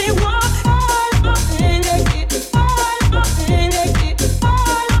give me one. All thing they get, all thing they get,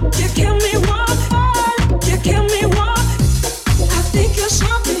 all. You give me one, you give me one. I think you're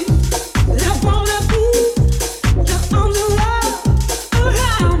something. I wanna be your arms of love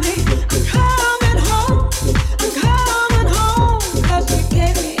around me. I'm coming home, 'cause you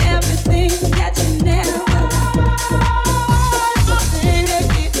gave me everything that you never had. All thing they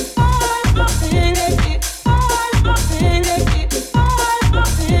get, all thing they get, all thing they get, all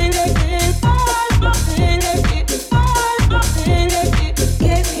thing they get, all thing they get, all thing they get.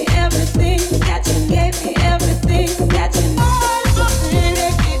 Gave me everything that you gave me everything that you. All thing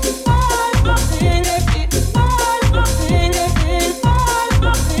they get, all thing they get, all thing they get, all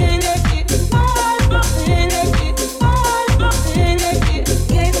thing they get, all thing they get, all thing they get.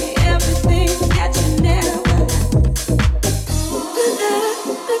 Gave me everything that you never had.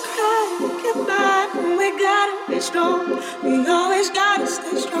 We cry, we get by, and we gotta be strong. We always gotta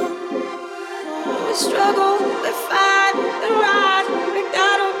stay strong. We struggle, we fight, we ride, we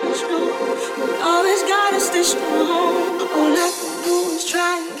gotta be strong. We always gotta stay strong. All I can do is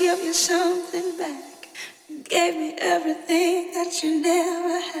try and give you something back. You gave me everything that you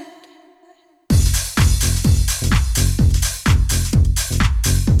never had.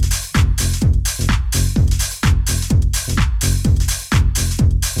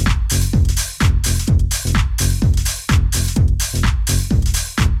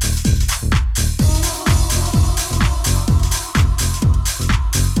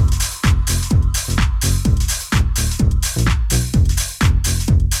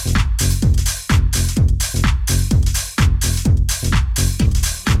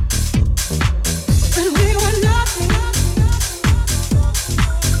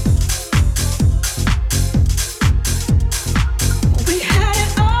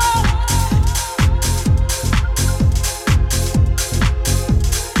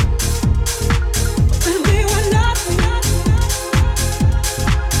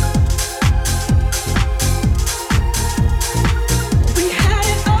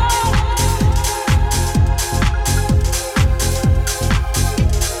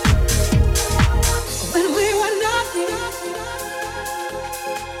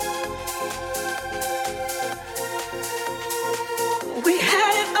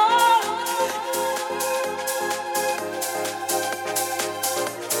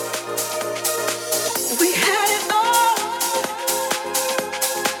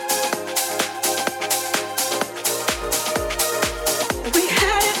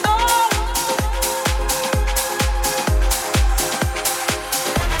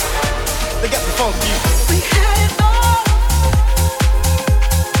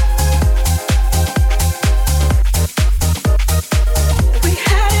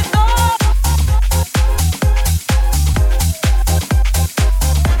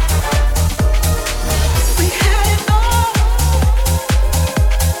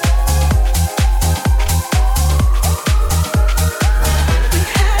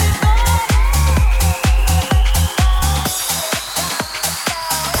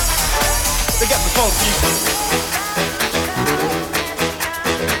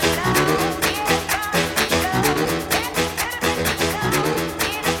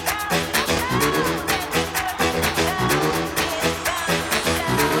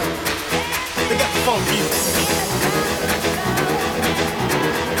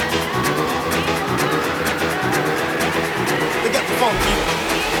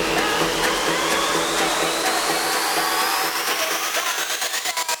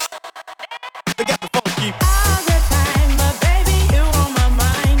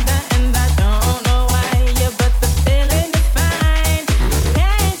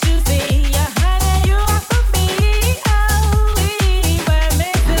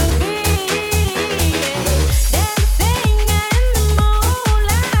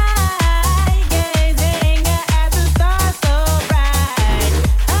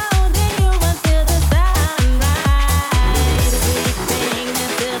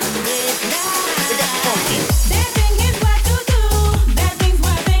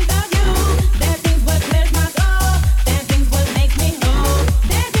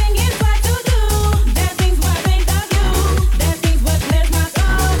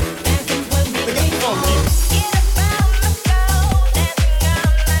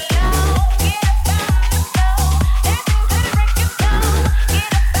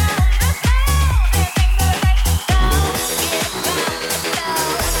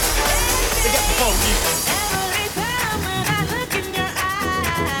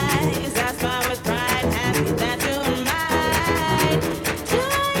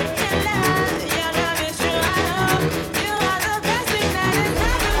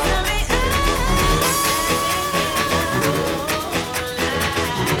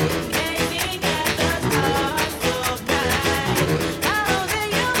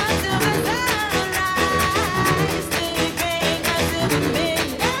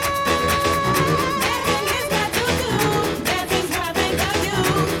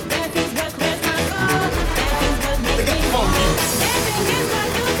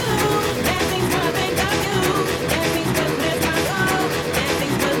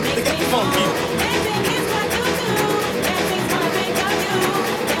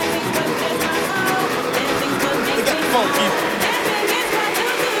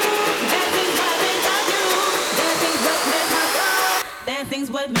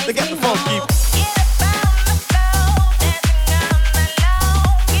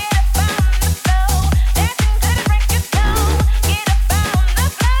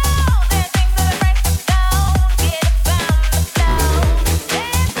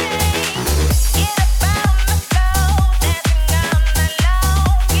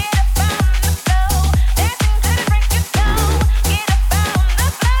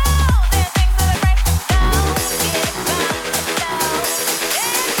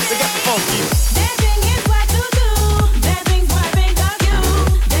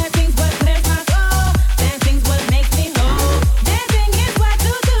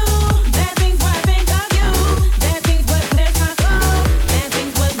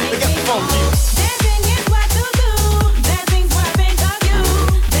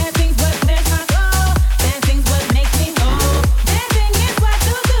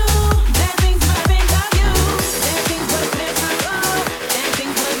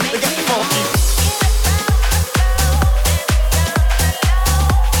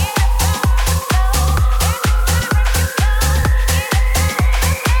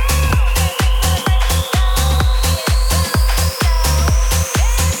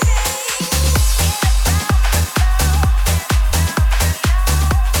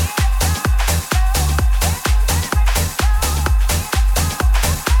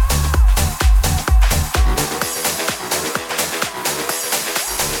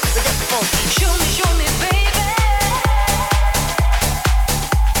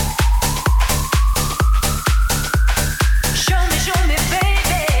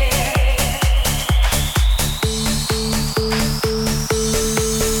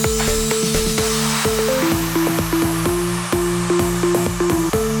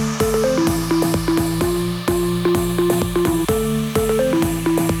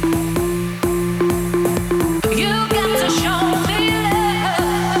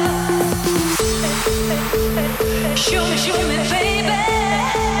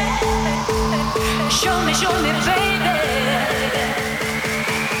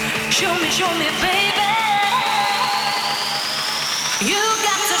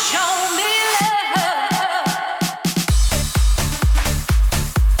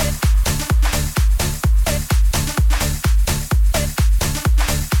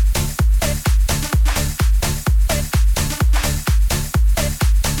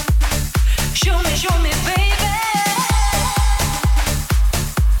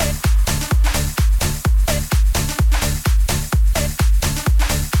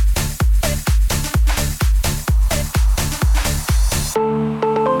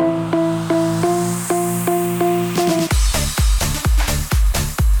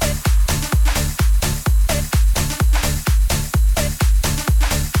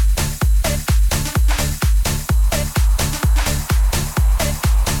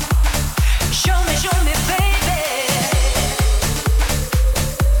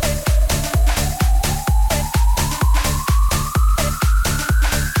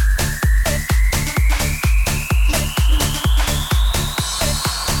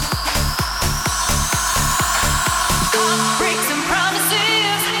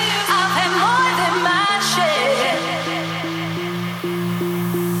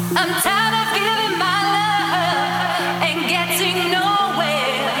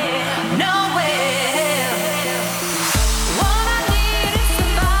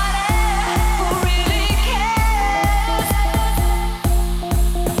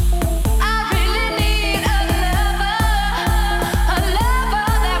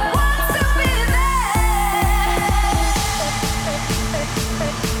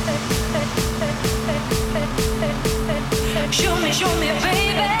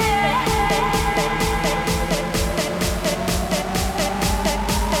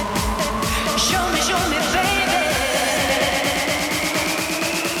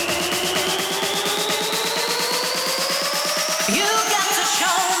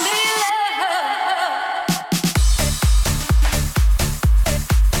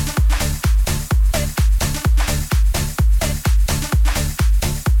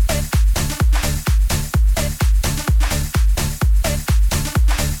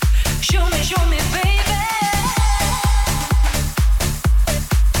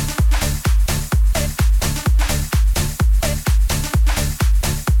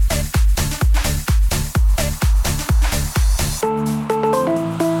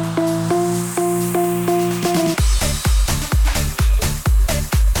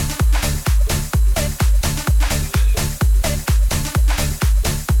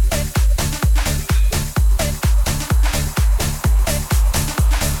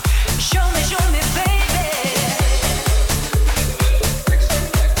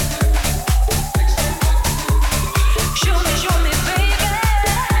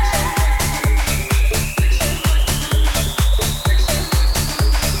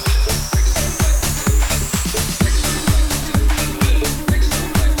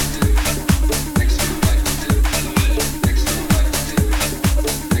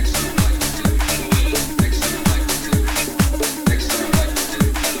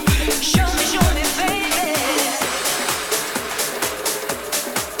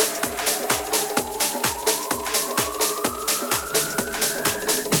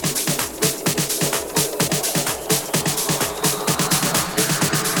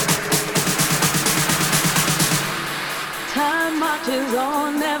 marches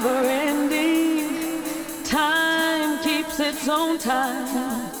on, never ending. Time keeps its own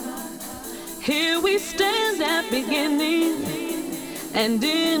time. Here we stand at beginning, and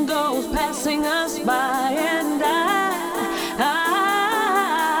in goes passing us by, and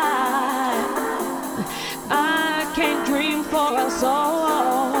I can't dream for us all.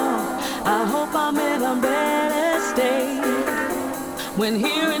 I hope I'm in a better state when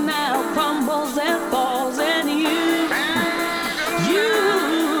here and now crumbles and falls, and you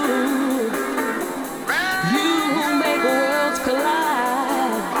who make worlds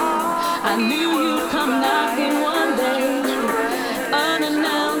collide. I knew you'd come knocking one day,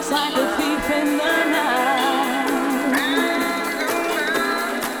 unannounced like a thief in the night.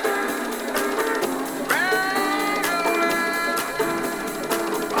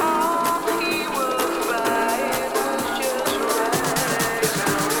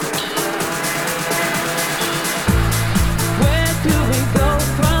 Where do we go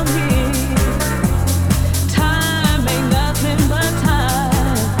from here? Time ain't nothing but time.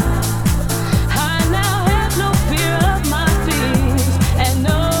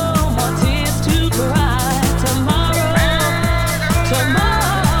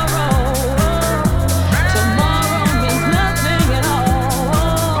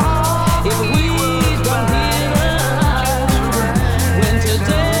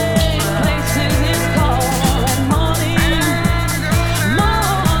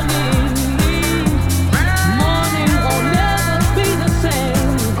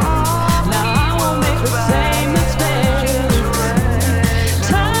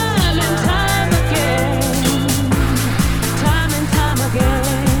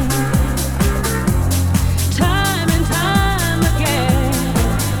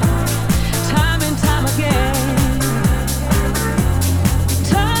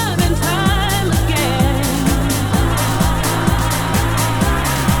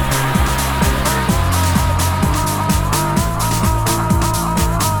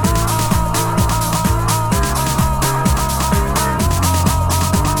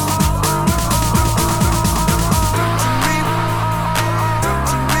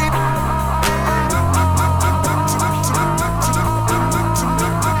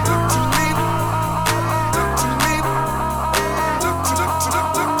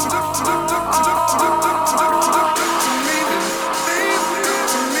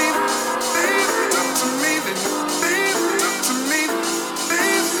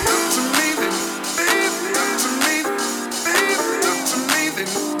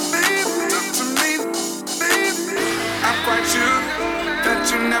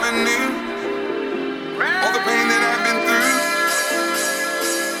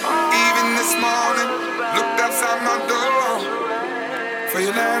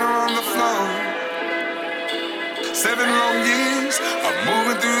 lay down on the floor. 7 long years of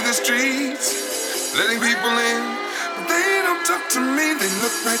moving through the streets, letting people in, but they don't talk to me. They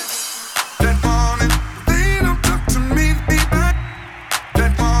look right that morning. They don't talk to me.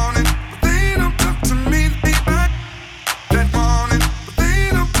 That morning, they don't talk to me. That morning, they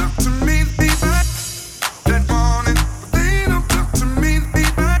don't talk to me. That morning, they don't talk to me.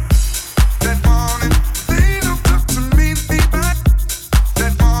 That morning, they don't talk to me.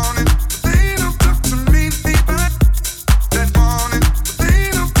 That morning, they don't talk to me. That morning,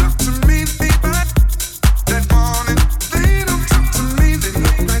 they don't talk to me. That morning, they don't talk to me. They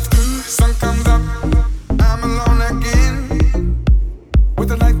look right through. Sun comes up, I'm alone again, with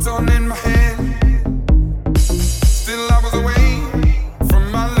the lights on in my head. Still I was away from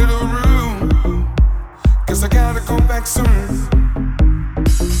my little room, 'cause I gotta go back soon.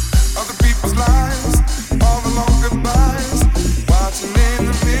 Other people's lives, all the long goodbyes, watching in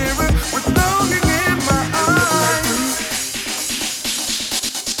the mirror with longing in my eyes.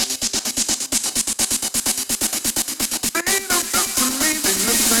 They don't talk to me, they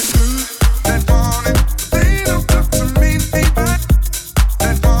look right through. That morning, they don't talk to me.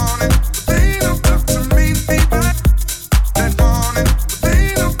 That morning, they don't talk to me. That morning, they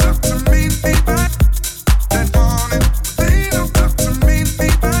don't talk to me. That morning, they don't talk to me.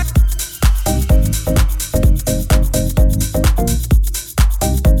 That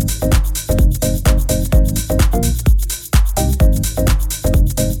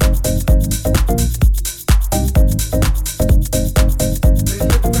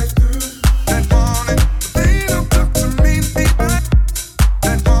morning, they don't talk to me.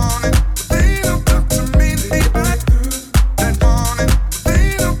 That morning, they don't talk to me. That morning,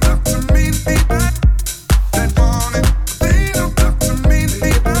 they don't talk to me. That morning, they don't talk to me.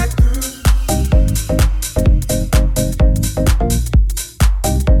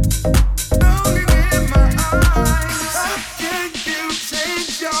 Longing in my eyes. How can you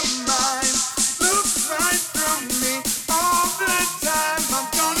change your mind? Look right through me all the time. I'm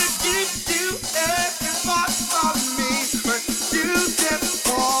gonna give you every part of me, but you just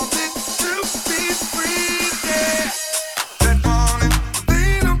want it to be free. Yeah. That morning, they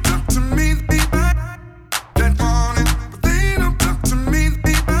don't talk to me. That morning, they don't talk to me.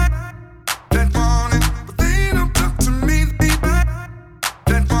 That morning, they don't talk to me.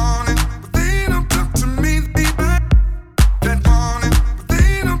 That morning, they don't talk to me. That morning,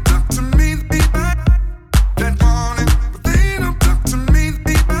 they don't talk to me. That morning, they don't talk to me.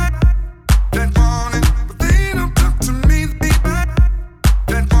 That morning, they don't talk to me.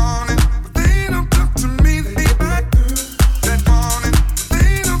 That morning, they don't talk to me. That morning,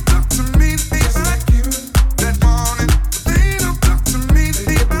 they don't talk to me. Just like you. That morning, they don't talk to me.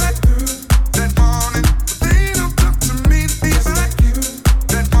 That morning, they don't talk to me. Just like you.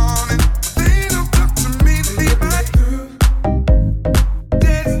 That morning, they don't talk to me. Just like you.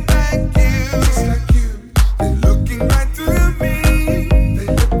 Just like you. They're looking right through me. They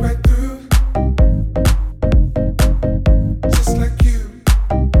look right through. Just like you.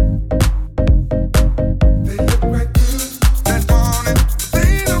 They look right through. That morning,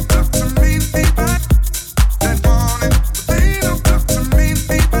 they don't talk to me. That morning, they don't talk to me.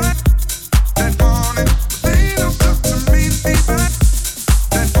 That morning, they don't talk to me.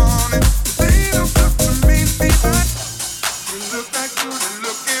 That morning, they don't talk to me. They look like you, they're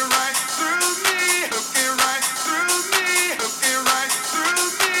looking right through me. Looking right through me. Looking right through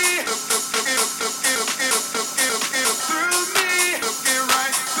me. Looking through me. Looking right through me. Looking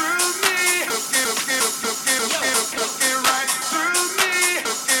right through me.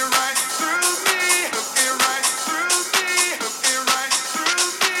 Looking right through me. Looking right through me. Looking right through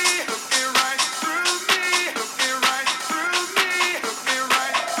me. Looking right through me. Looking right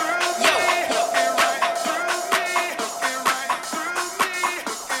through me. Looking right through me. Looking right through me.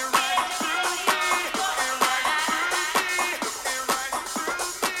 Looking right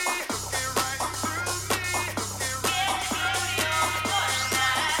through me. Looking right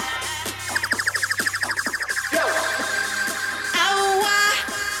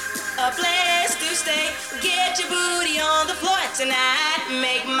A place to stay. Get your booty on the floor tonight.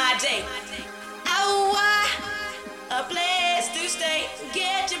 Make my day. A place to stay.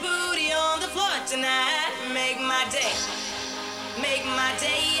 Get your booty on the floor tonight. Make my day. Make my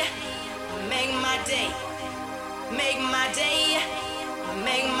day. Make my day. Make my day.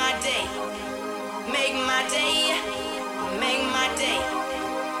 Make my day. Make my day. Make my day.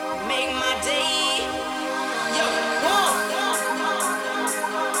 Make my day. Yo, one.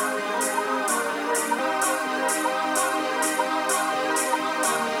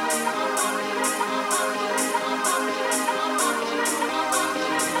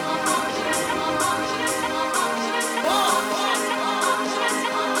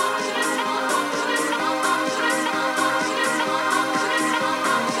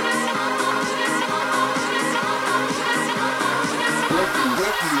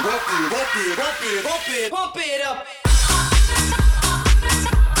 Pump it up.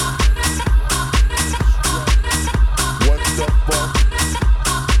 What the fuck?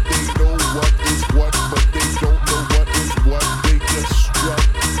 They know what is what, but they don't know what is what. They just struck.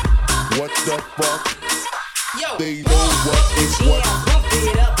 What the fuck? Yo, they know what is what. Pump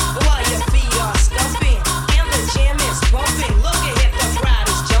it up while your feet are stumping and the jam is bumping. Look ahead, the crowd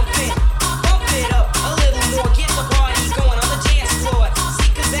is jumping. Pump it up a little more, get the party going on the dance floor. See,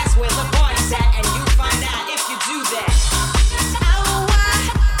 'cause that's where the party's at, and you find out if you do that.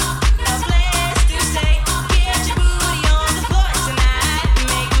 A place to stay. Get your booty on the floor tonight.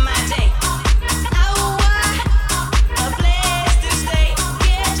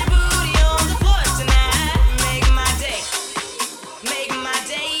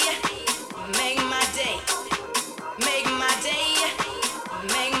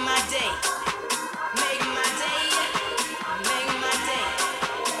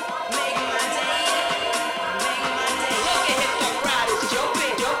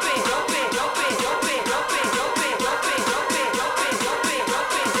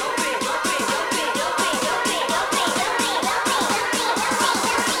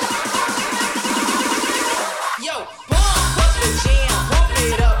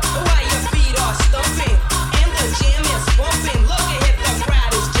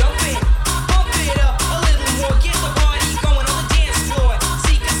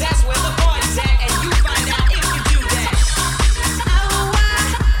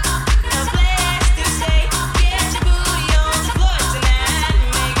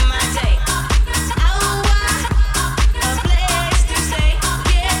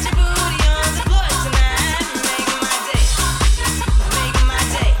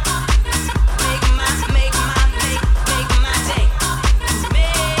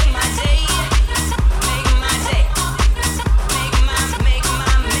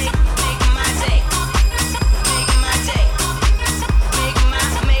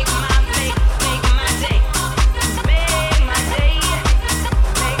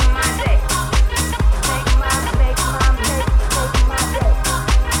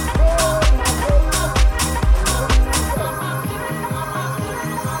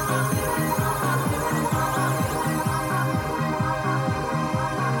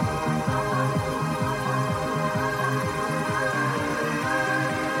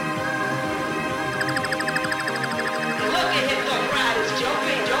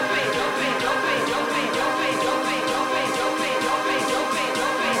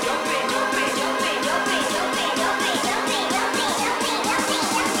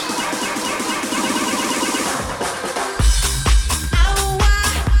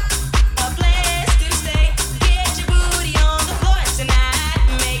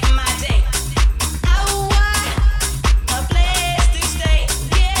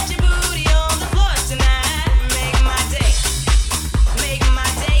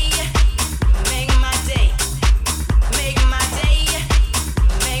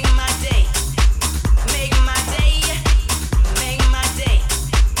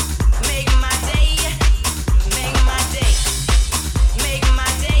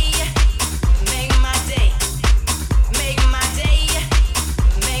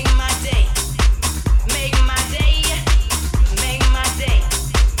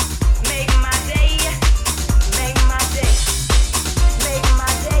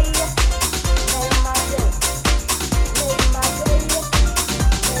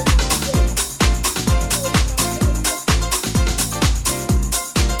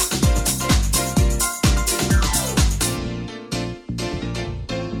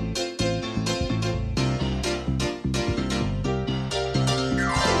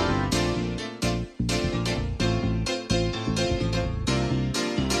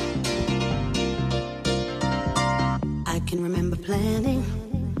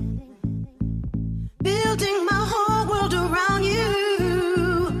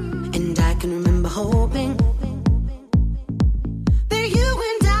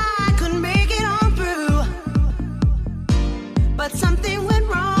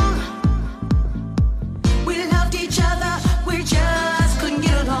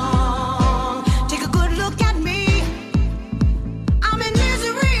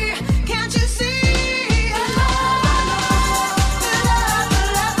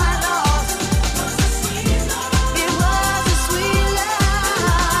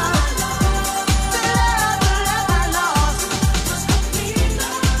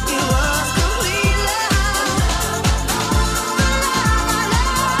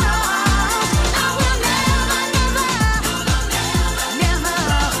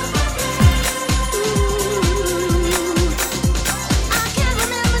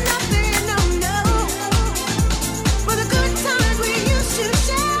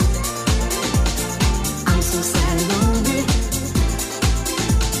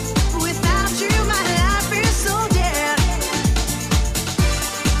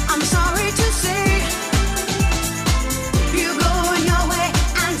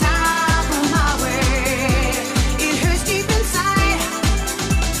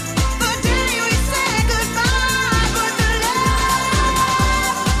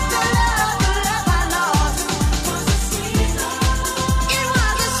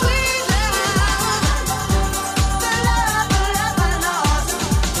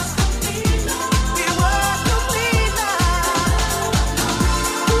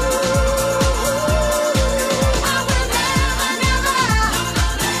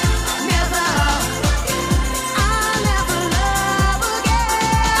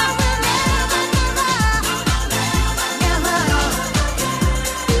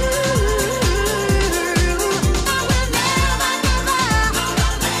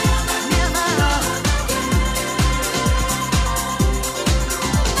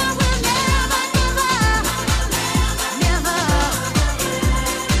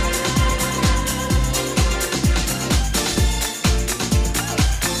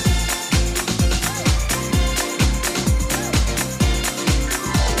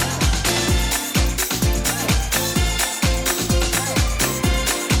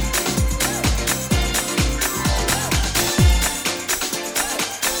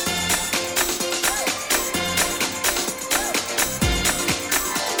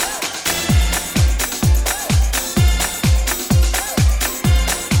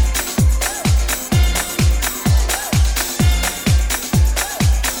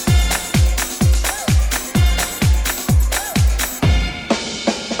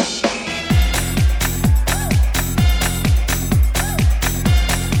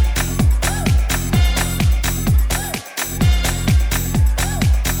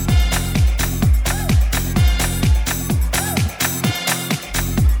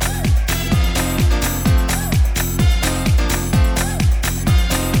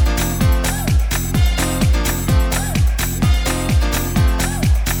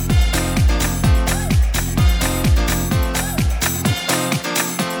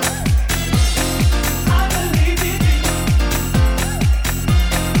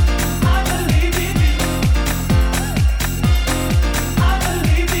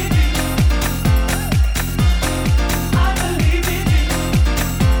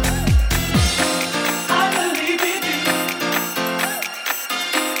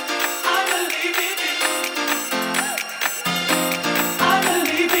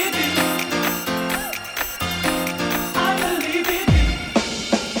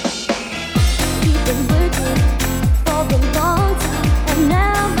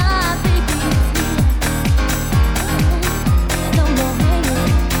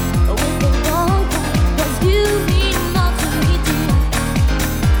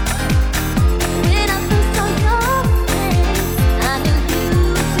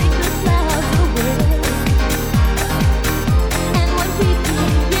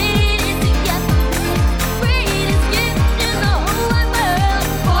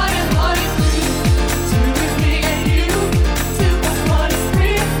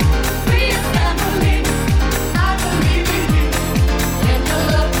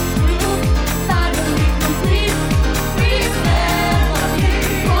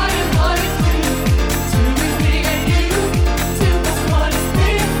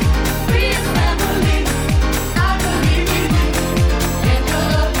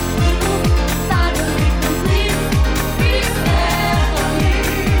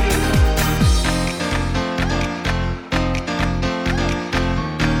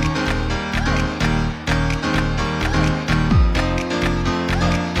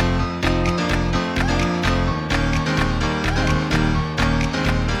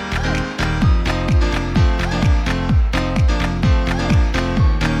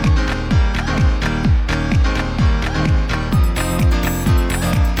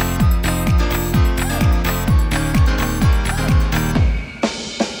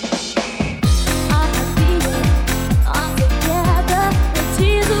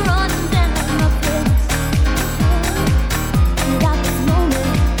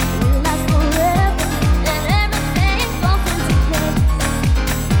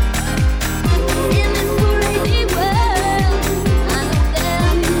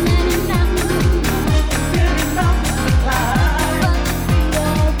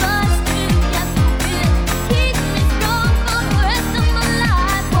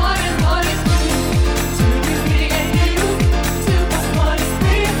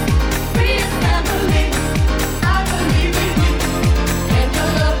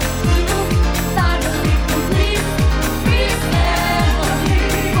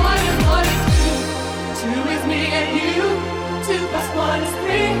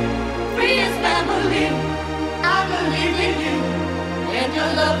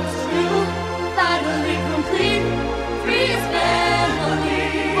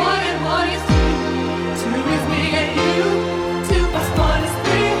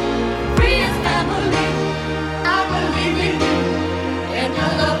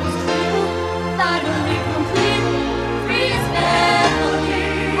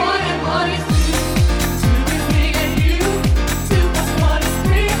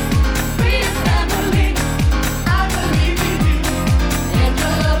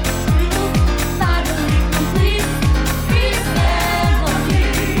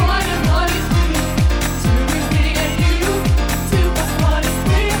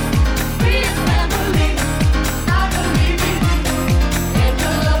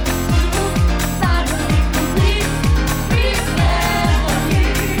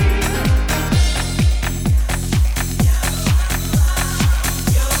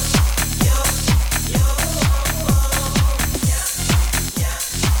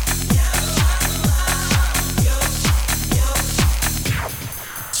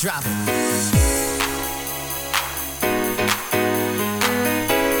 Drop it.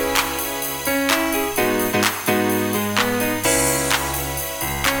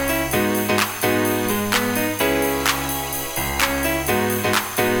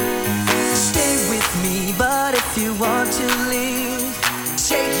 Stay with me, but if you want to leave,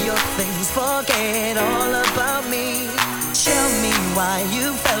 take your things, forget all about me. Tell me why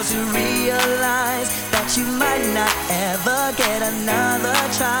you failed to realize that you might not ever get another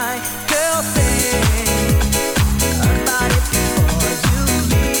try. Girl, think about it before you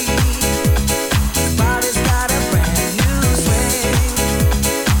leave. Body's got a brand new swing.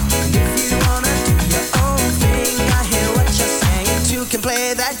 If you wanna do your own thing, I hear what you're saying. Two can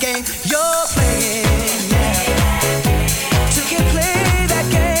play that game you're playing, yeah. Two can play that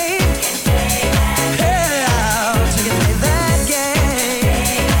game. Yeah, two can play that game.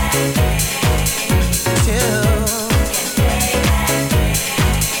 Two.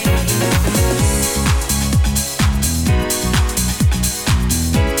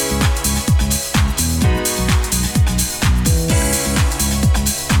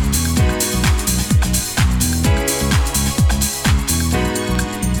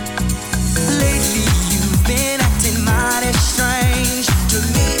 Lately you've been acting mighty strange. To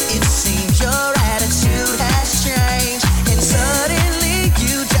me it seems your attitude has changed, and suddenly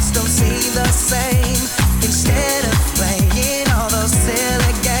you just don't seem the same. Instead of playing all those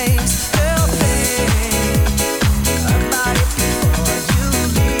silly games, girl, think about it before you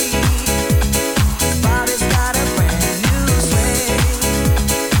leave. Body's got a brand new swing.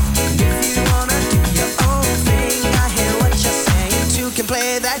 If you wanna do your own thing, I hear what you're saying. Two can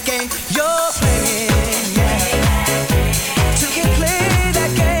play that game you're playing, yeah. Two can play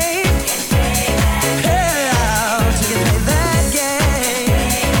that game. Yeah, two can play that game.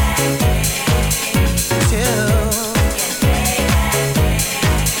 Two.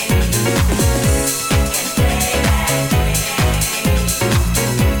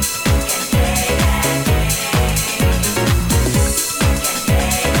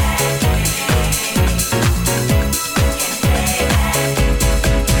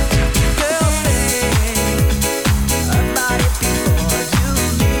 Girl, think about it before you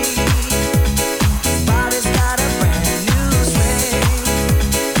leave. Body's got a brand new swing.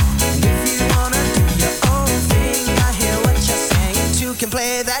 If you wanna do your own thing, I hear what you're saying. Two can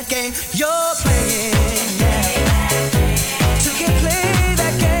play that game you're playing, yeah. Two can play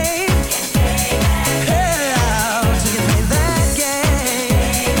that game. Yeah, two can play that game.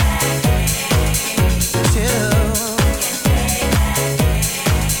 Two.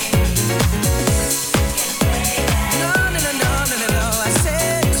 No, no, no, no, no, no, no. I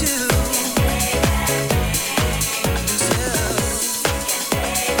said two. Two.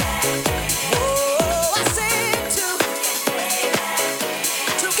 Oh, I said two.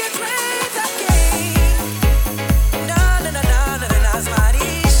 Two can play that game. No, no, no, no, no, no, no. It's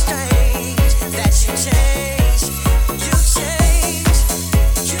mighty strange that you changed. You changed.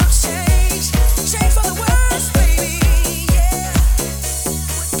 You changed. Changed for the worse, baby. Yeah.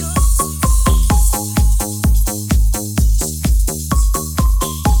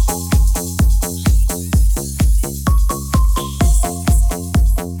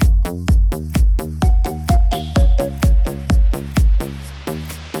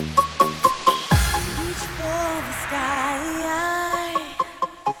 Reach for the sky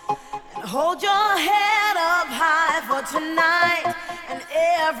and hold your head up high for tonight and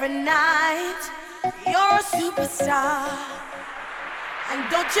every night. You're a superstar, and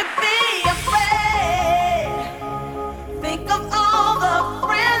don't you be afraid. Think of all the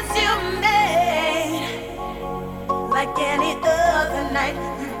friends you made. Like any other night,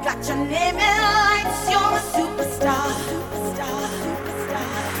 you've got your name in lights. You're a superstar, superstar, superstar.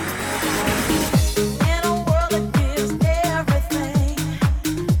 In a world that gives everything,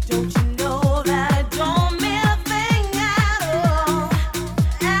 don't you know that it don't mean a thing at all,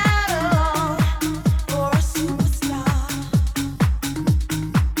 for a superstar?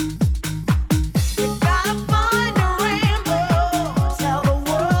 You gotta find a rainbow, tell the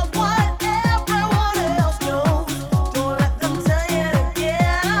world what everyone else knows. Don't let them tell you to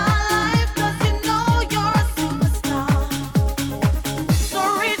get a life, 'cause you know you're a superstar.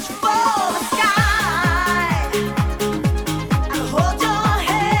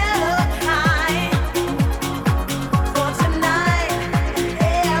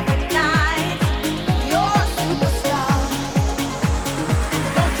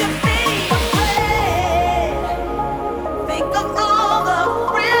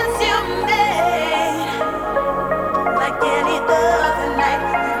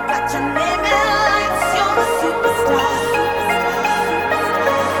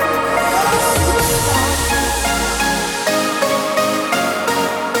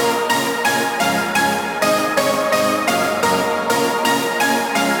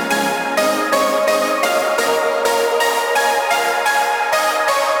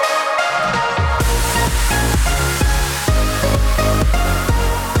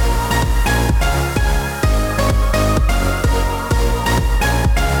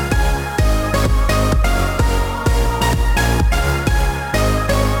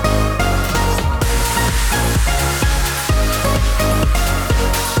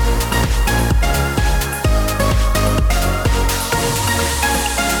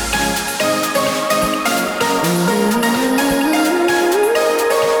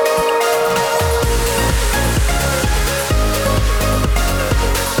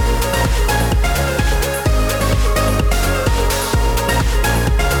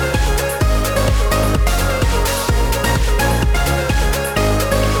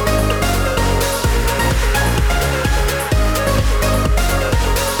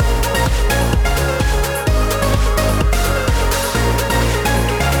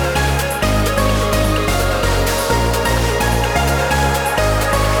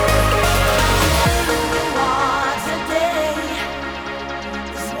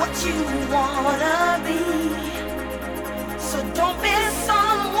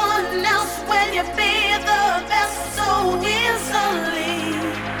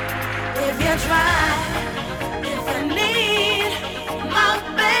 you try. If you need my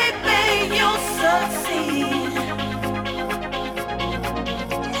baby, you'll succeed.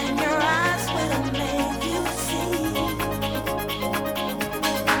 And your eyes will make you see.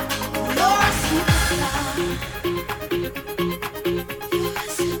 You're a superstar. You're a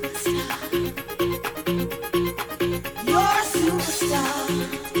superstar. You're a superstar.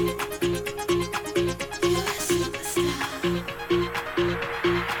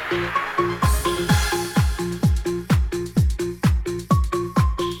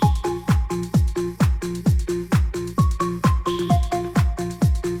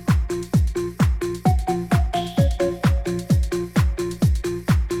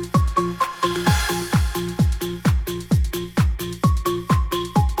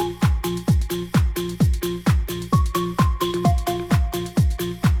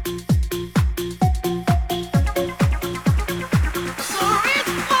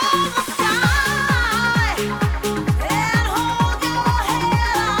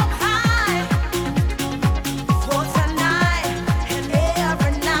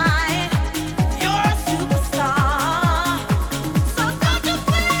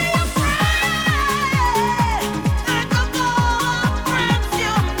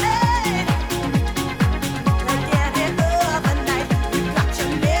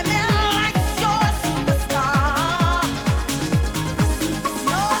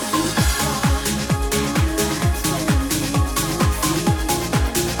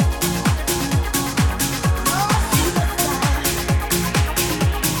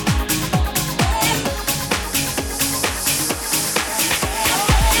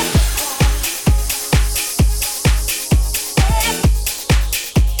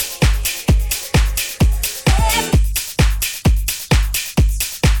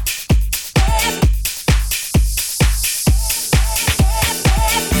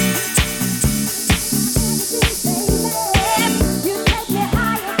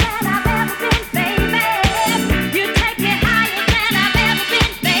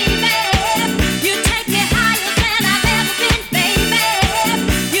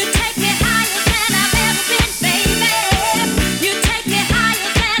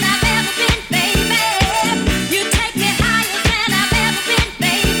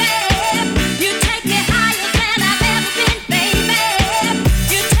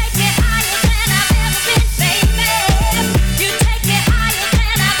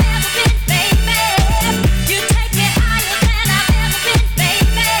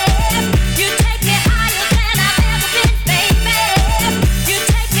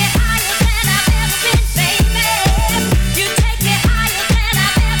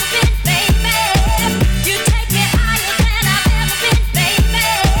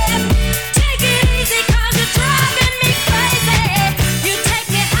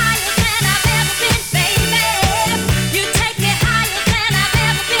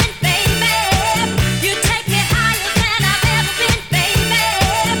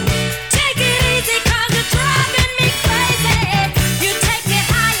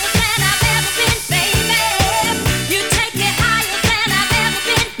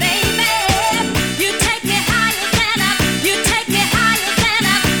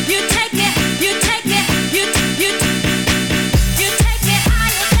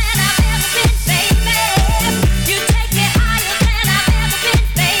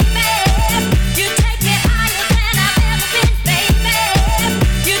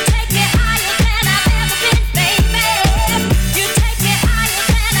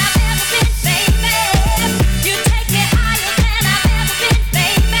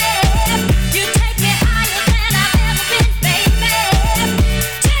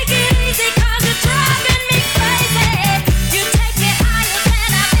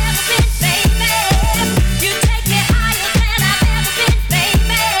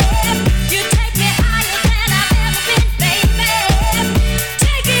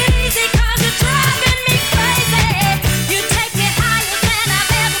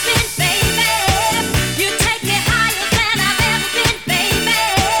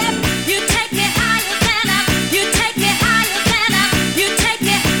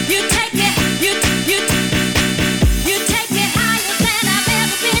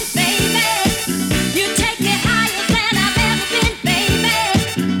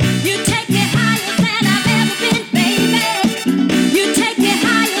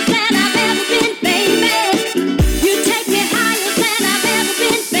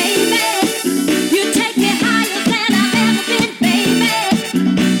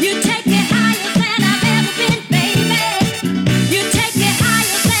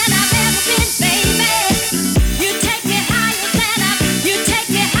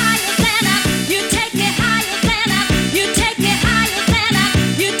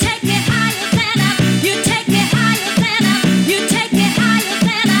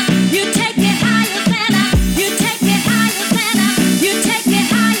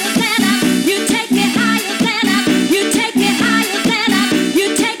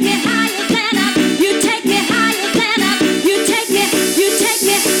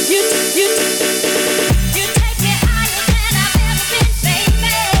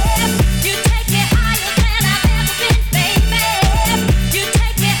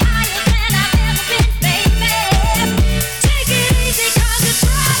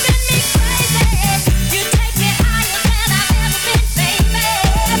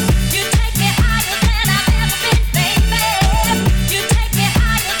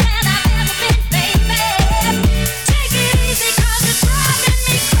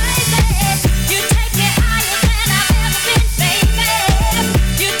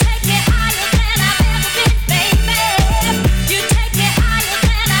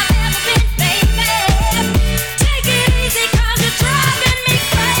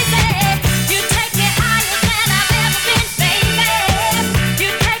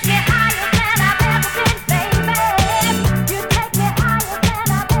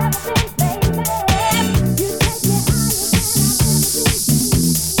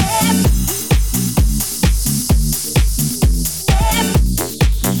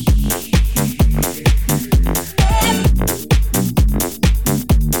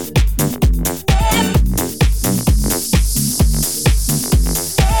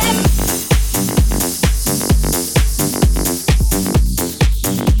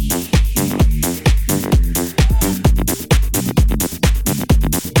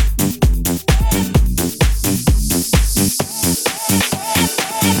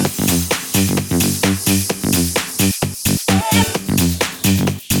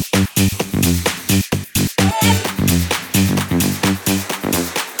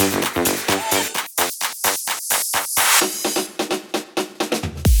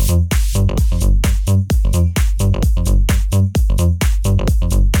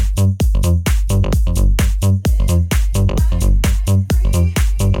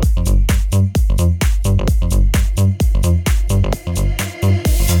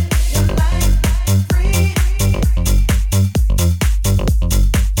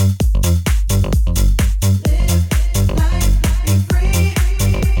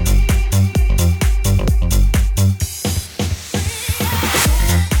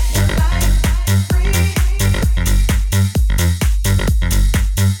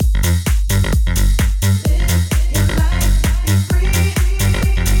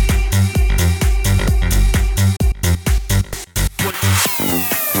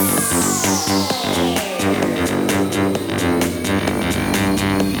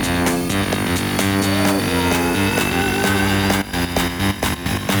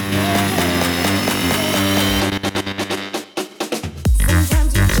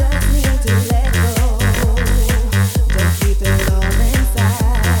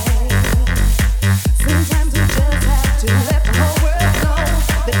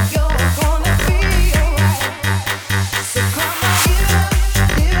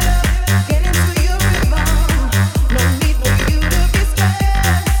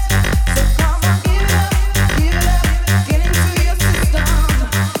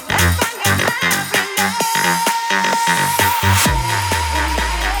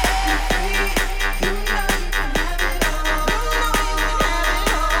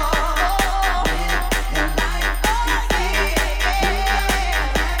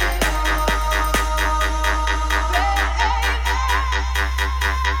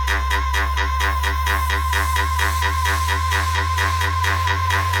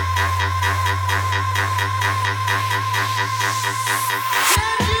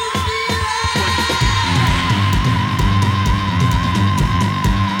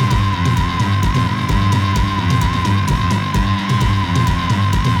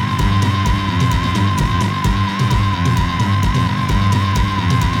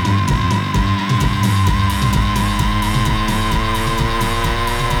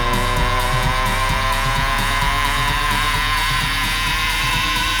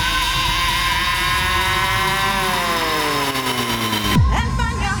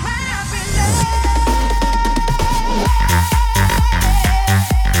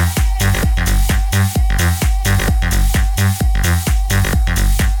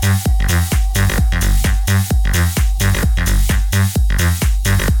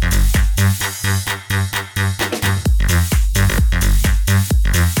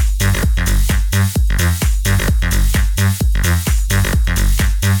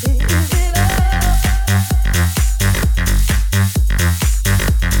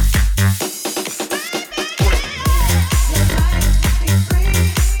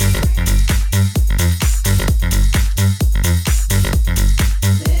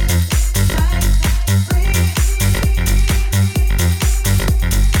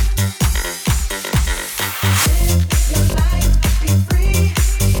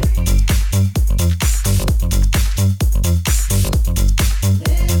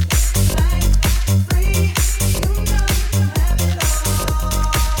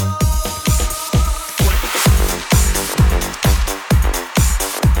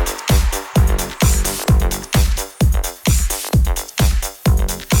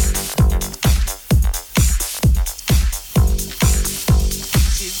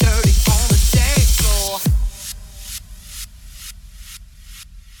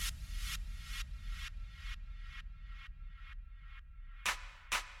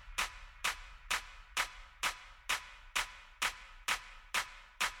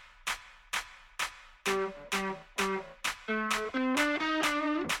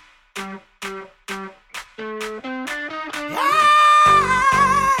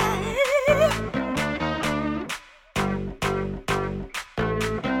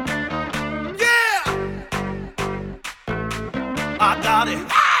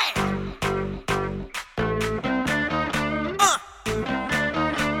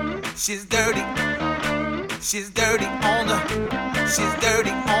 She's dirty. She's dirty on the. She's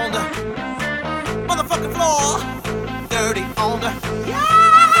dirty on the motherfucking floor. Dirty on the.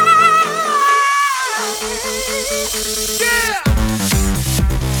 Yeah.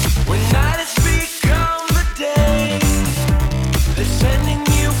 When night has become the day, they're sending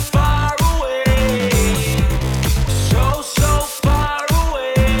you far away, so far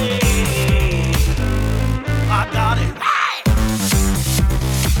away. I got it. Hey!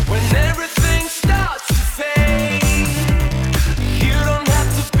 When everything starts to fade, you don't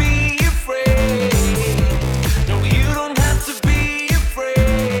have to be afraid. No, you don't have to be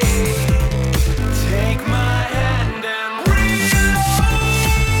afraid. Take my hand and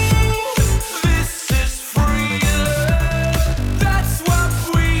this is free love. That's what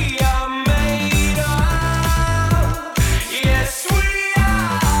we are made of. Yes, we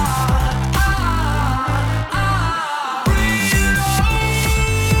are. Real love.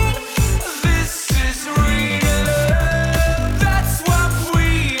 This is real love. That's what we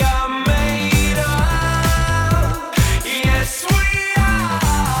are made of. Yes, we are.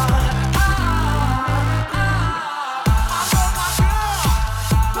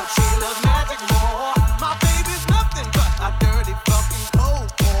 But she loves magic more. My baby's nothing but a dirty fucking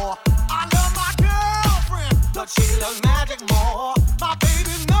cold war. I love my girlfriend, but she loves magic more. My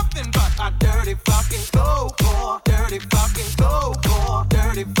baby's nothing but a dirty fucking cold war. Dirty fucking cold war.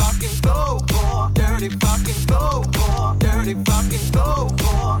 Dirty fucking cold war. Dirty fucking cold war. Dirty fucking cold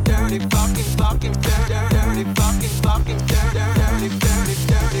war. Dirty fucking dirty fucking dirty.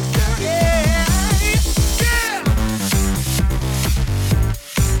 Yeah.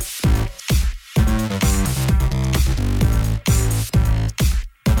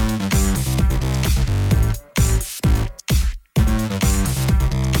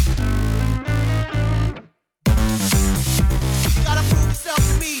 You gotta prove yourself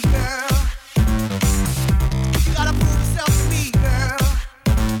to me, girl. You gotta prove yourself to me, girl.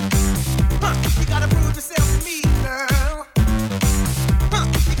 You gotta prove yourself to me, girl.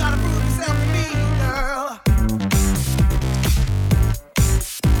 You gotta prove yourself to me, girl.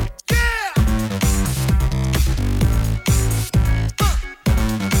 Yeah.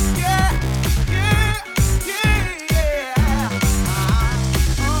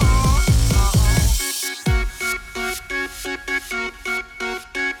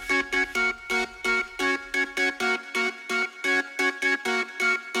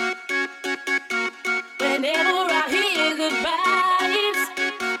 Whenever I hear goodbyes,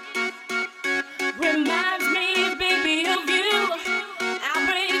 reminds me, baby, of you. I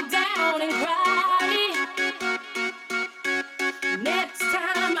break down and cry. Next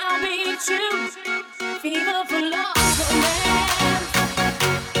time I'll be true. Fever for lost romance.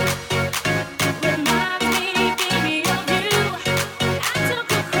 Reminds me, baby, of you. I took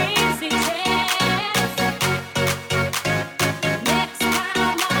a crazy chance. Next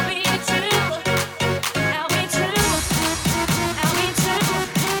time I'll be true. I'll be true. I'll be true.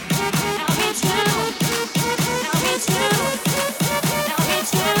 I'll be true. I'll be true. I'll be true. I'll be true. I'll be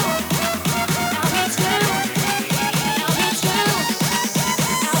true.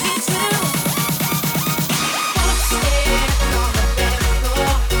 I'll be true.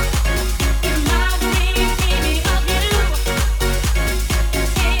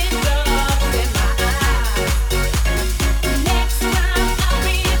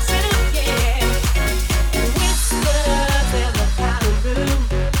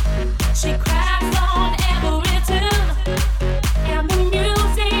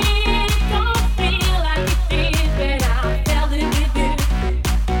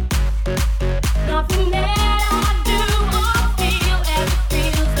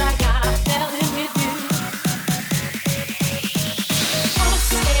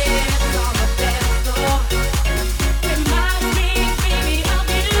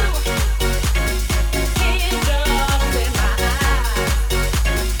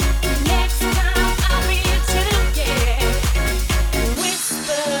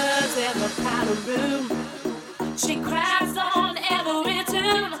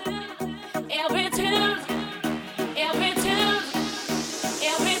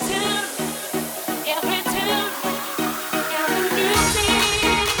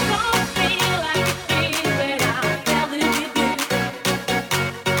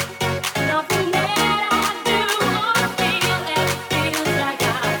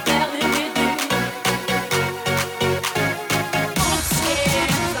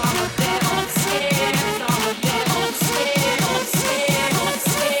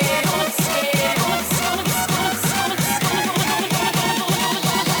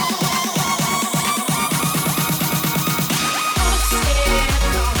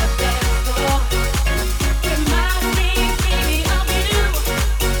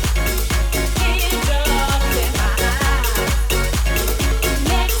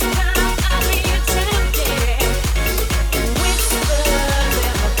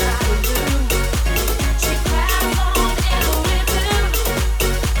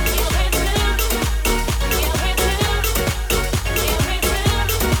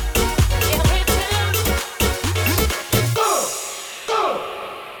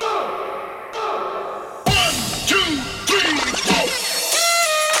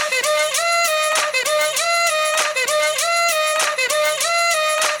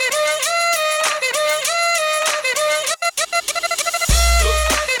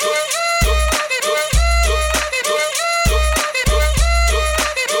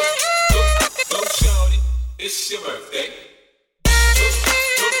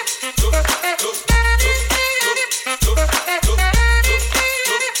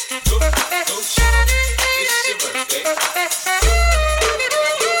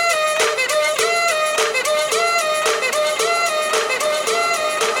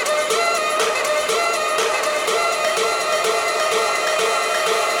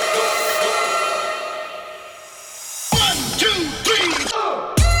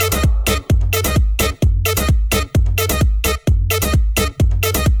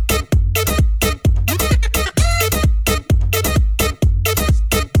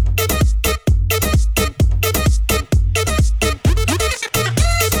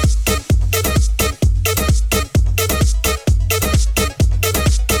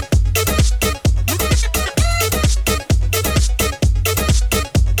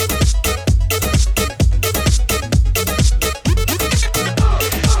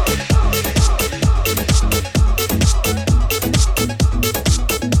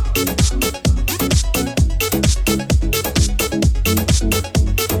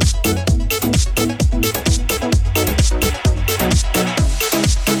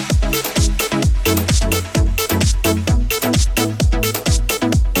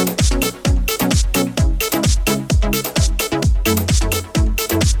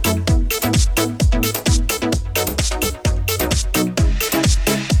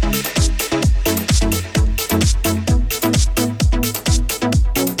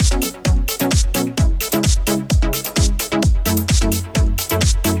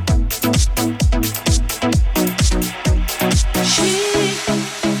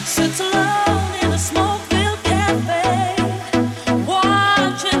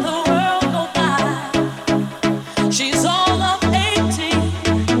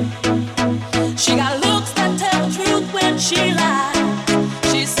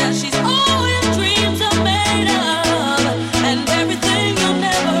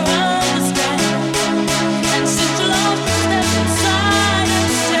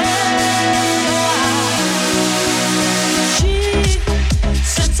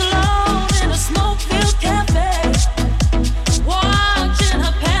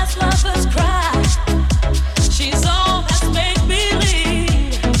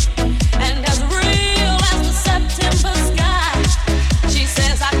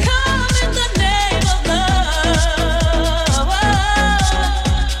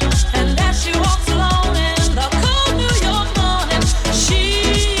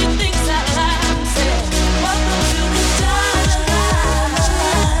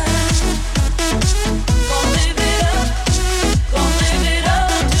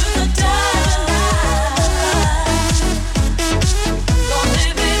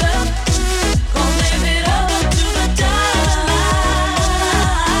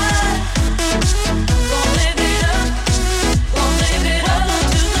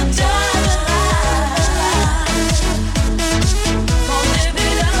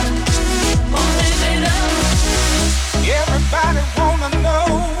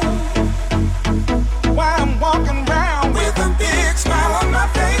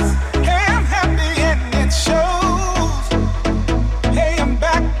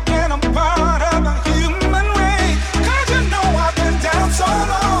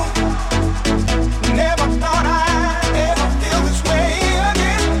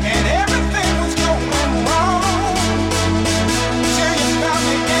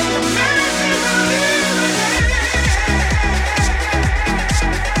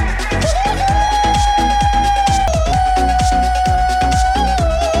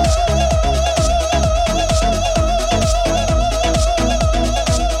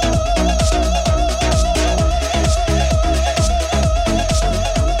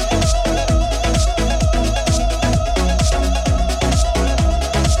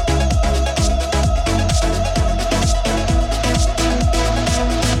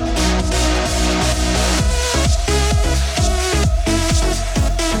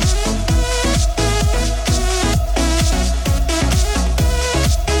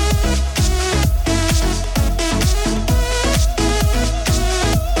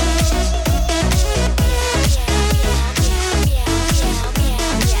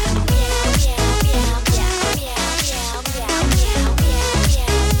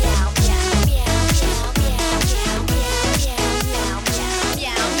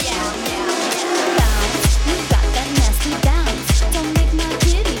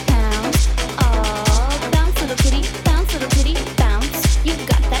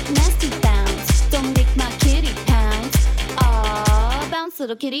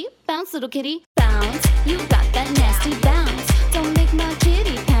 little kitty, bounce, little kitty, bounce. You got that nasty bounce. Don't make my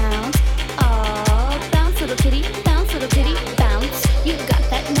kitty pounce. Oh, bounce, little kitty, bounce, little kitty, bounce. You got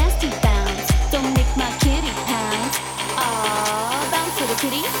that nasty bounce. Don't make my kitty pounce. Oh, bounce, little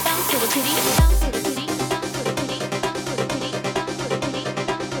kitty, bounce, little kitty, bounce, little kitty, bounce, little kitty, bounce.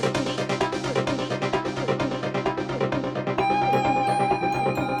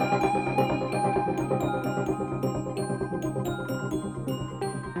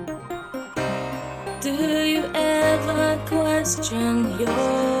 question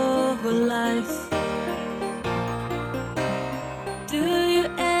your life? Do you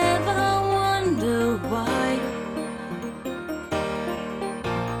ever wonder why?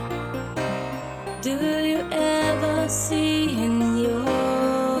 Do you ever see in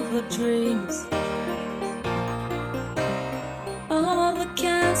your dreams all the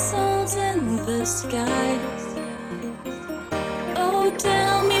castles in the sky? Oh,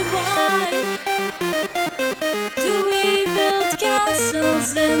 tell me why do we build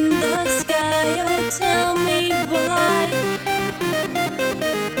castles in the sky? Oh, tell me why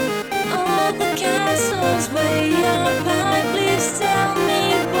all the castles way up high. Please tell me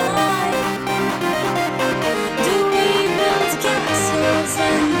why do we build castles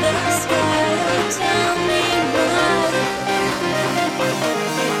in the sky? Oh, tell me why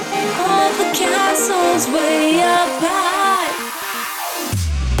all the castles way up high.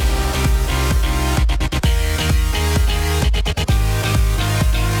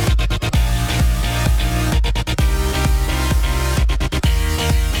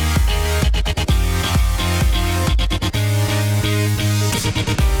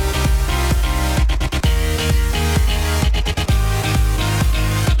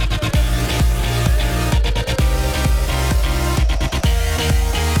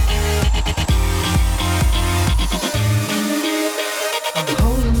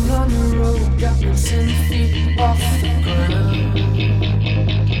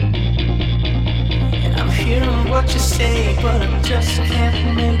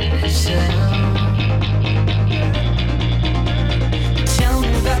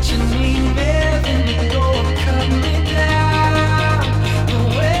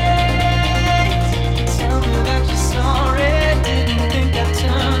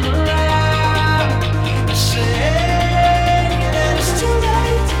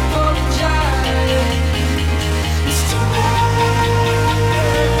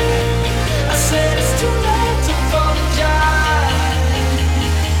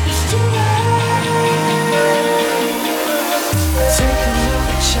 It's too late.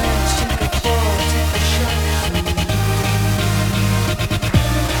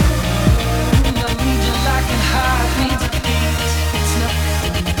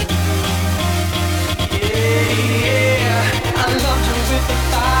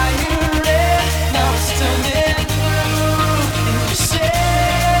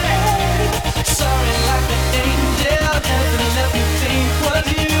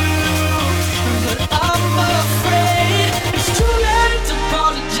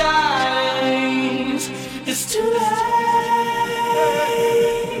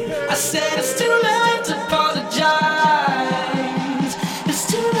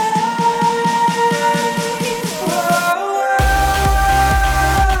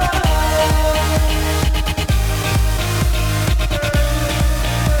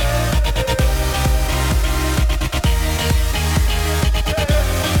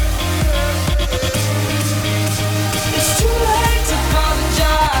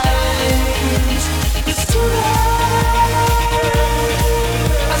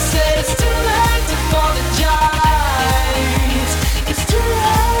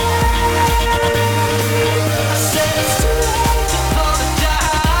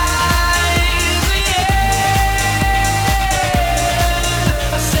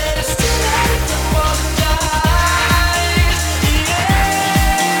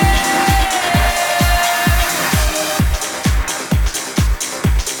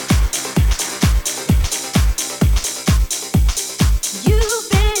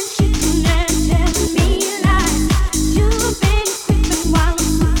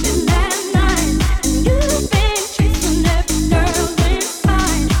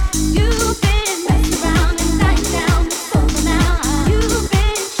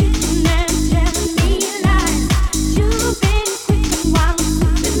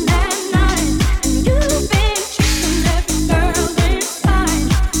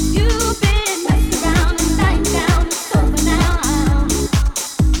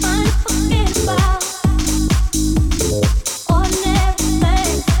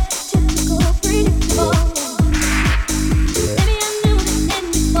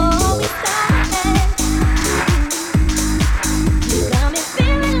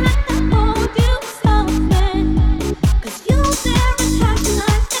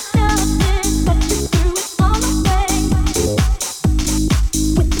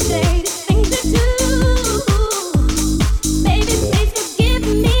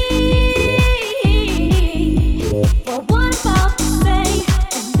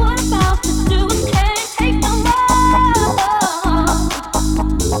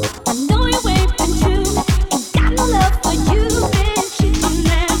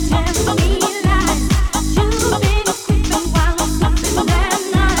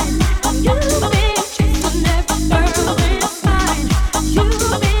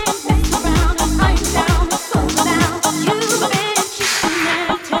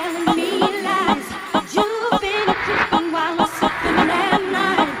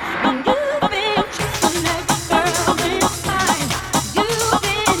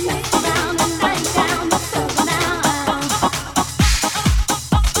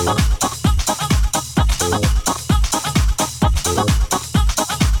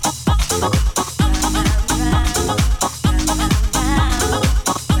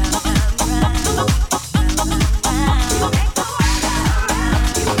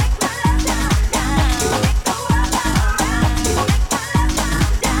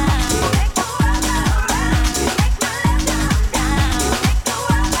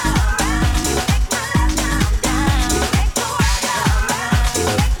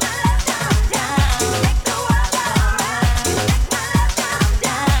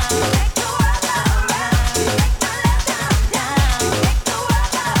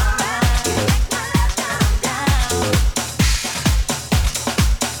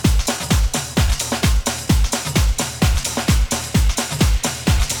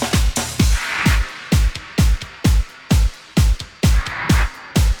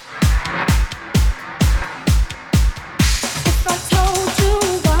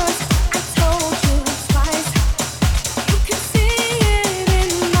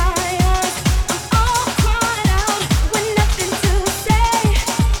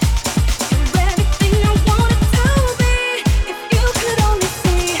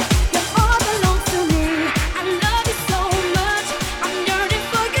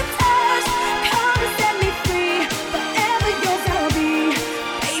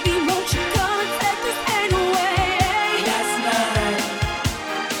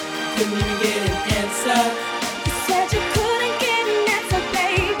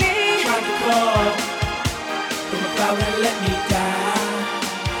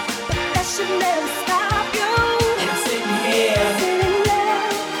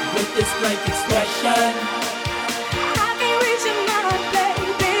 blank expression. I can't reach your mind,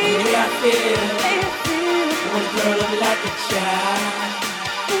 baby. The way I feel, feel. when a girl look like a child.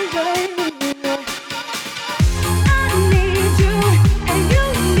 I need you and you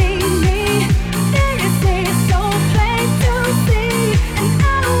need me. This is so plain to see, and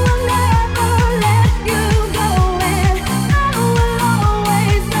I will never let you go. And I will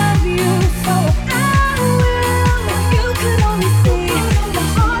always love you, so I will. If you could only see, your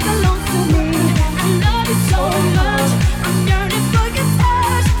heart belongs to me. I love you so much, I'm yearning for your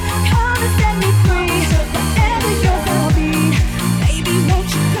touch. Come and set me free, whatever yours I'll be. Baby, won't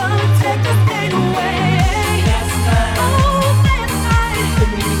you come take the pain away? Last night, Oh, last night,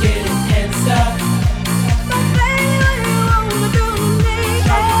 couldn't even get an answer. but baby, what do you wanna do to me?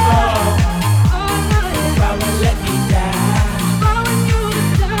 Tried to call, Oh, no, but won't let me die. I want you to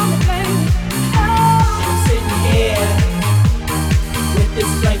tell me, baby. Oh, I'm sitting here with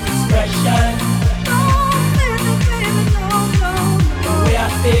this blank expression. no, baby, baby, no, no, The way I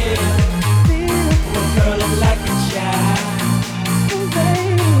feel, feel, when a girl look like a child.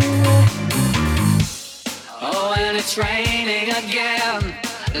 baby. Oh, and it's raining again.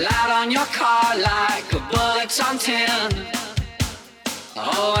 Light on your car like a bullet on tin.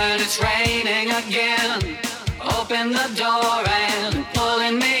 Oh, and it's raining again. Open the door and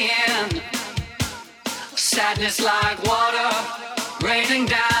pulling me in. Sadness like water, raining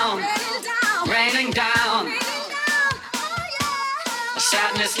down, raining down.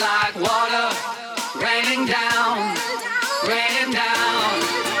 Sadness like water, raining down, raining down.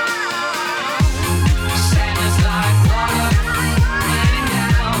 Sadness like water, raining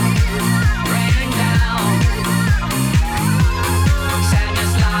down, raining down.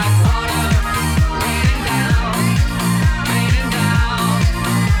 Sadness like water, raining down, raining down.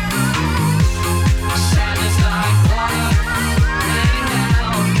 Sadness like water, raining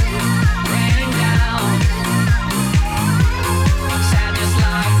down, raining down. Sadness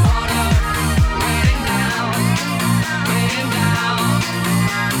like water, raining down, raining down.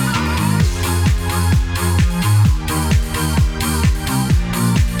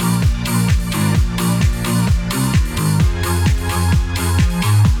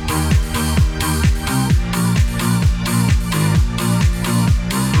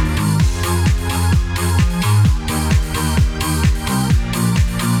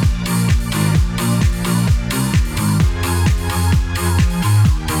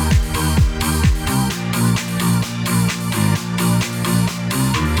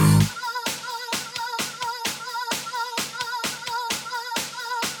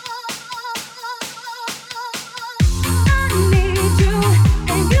 I need you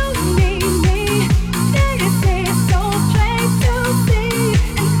and you need me. This is so plain to see,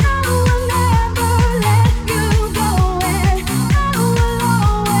 and I will never let you go. And I will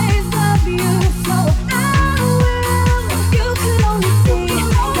always love you, so I will. If you could only see,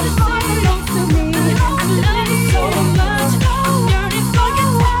 your heart belongs to me. I love you so much, I'm yearning for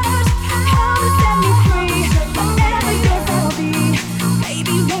your touch. Come and set me free, whatever yours I'll be.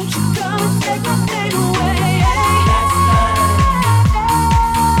 Baby, won't you come and take my pain away? Last night,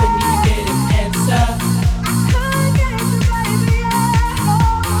 couldn't even get an answer.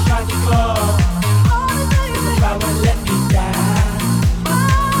 Tried to call, but won't let me die.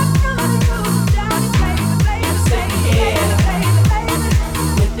 I'm sitting here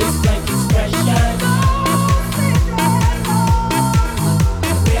with this blank expression.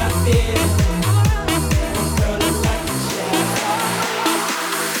 The way I feel, when a girl look like a child.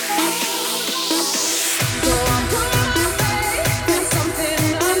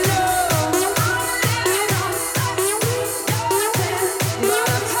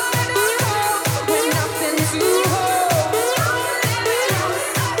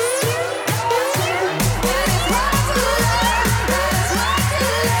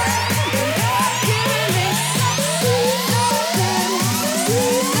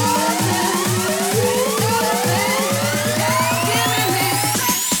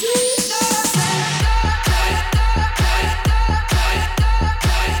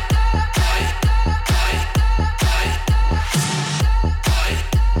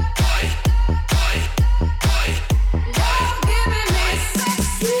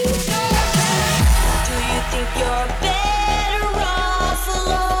 Do you think you're better off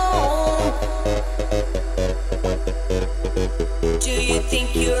alone? Do you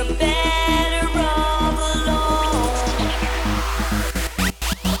think you're better off alone?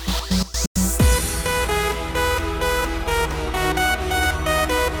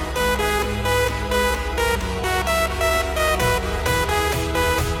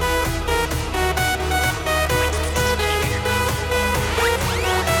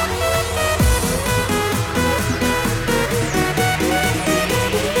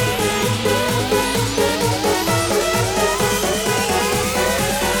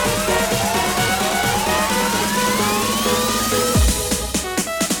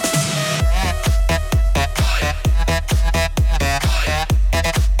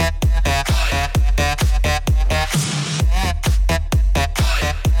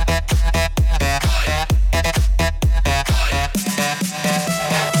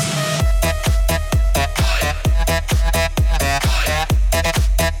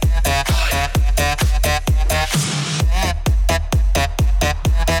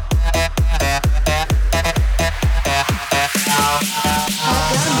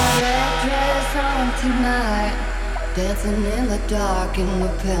 Dancing in the dark in the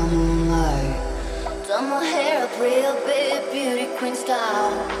pale moonlight. Done my hair up real big, beauty queen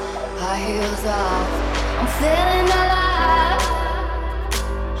style. High heels off, I'm feeling alive.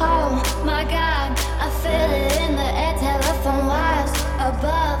 Oh my God, I feel it in the air. Telephone wires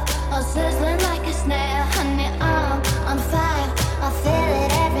above, all sizzling like a snare. Honey, I'm on fire, I feel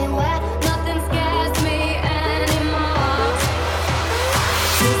it everywhere. Nothing scares me anymore.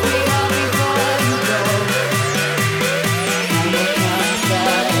 Kiss me all before you go.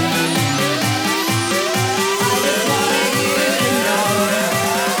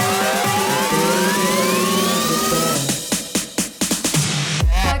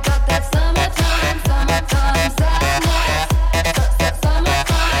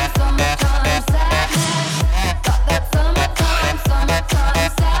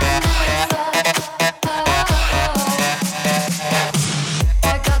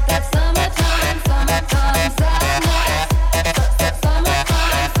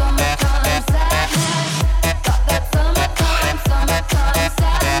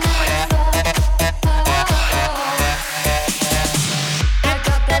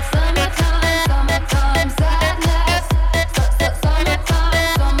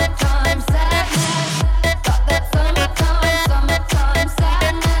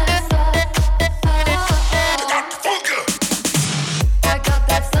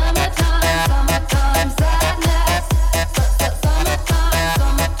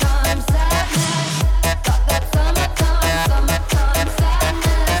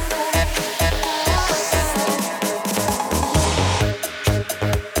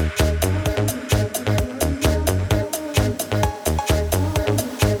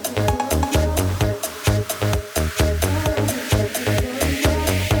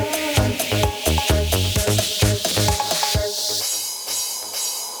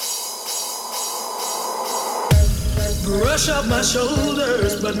 Brush off my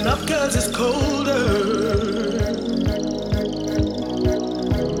shoulders, button up 'cause it's colder.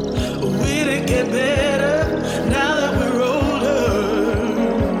 Will it get better now that we're older?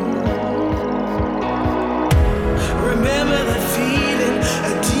 Remember that feeling,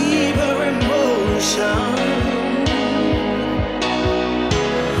 a deeper emotion.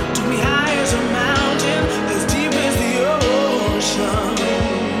 Took me high as a mountain, as deep as the ocean.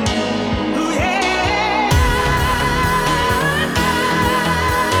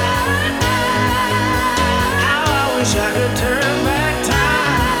 Wish I could turn back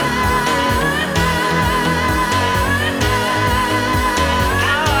time.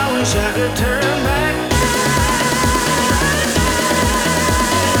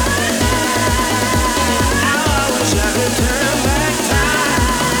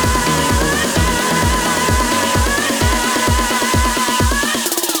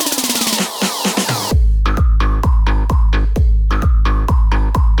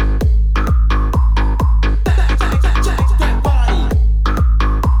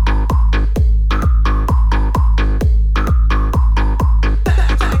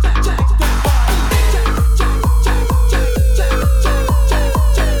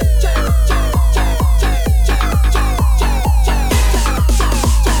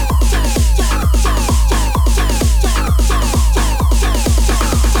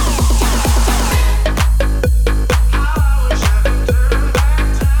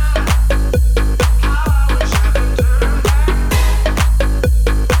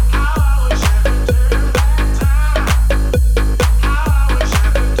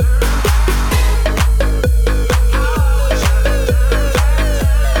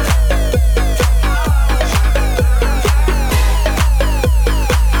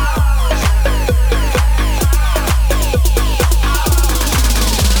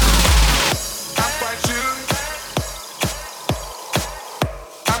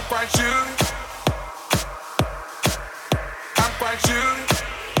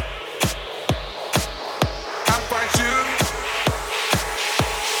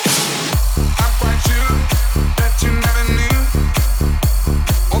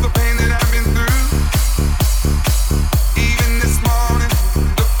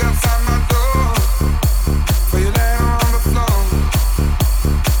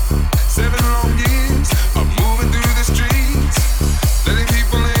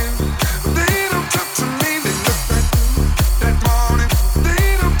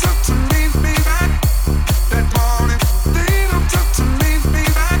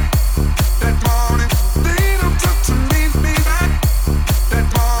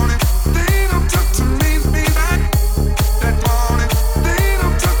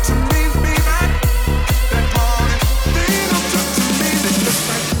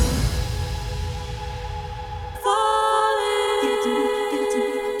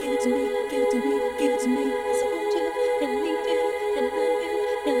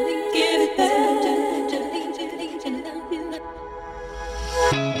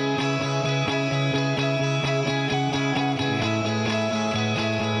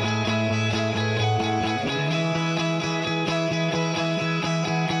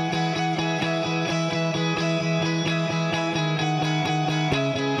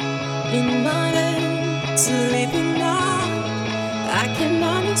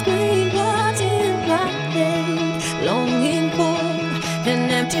 cannot explain what's in my head. Longing for an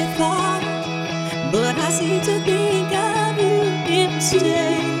empty thought, but I seem to think of you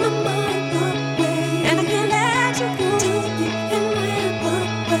instead. My mind away, and I can't let you go. Took it and ran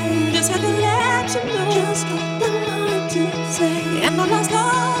away. Just had to let you know just what my mind to say. And I lost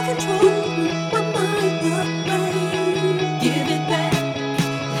all control. My mind away. Give it back.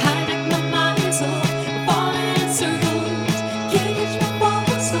 Hijack my mind so I'm falling in circles. Can't get you far,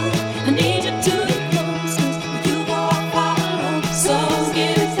 so I need you to get close. 'Cause you walk all alone, so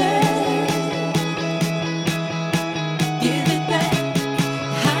give it back. Give it back.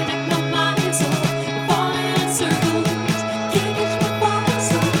 Hijack my mind so I'm falling in circles. Can't get you far,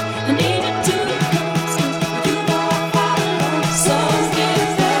 so I need you to get close. 'Cause you walk all alone, so give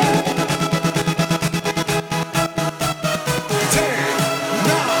it back. 10,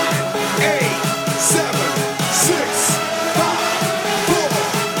 9, 8, 7, 6, 5, 4,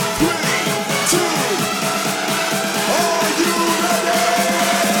 3, 2. Are you ready?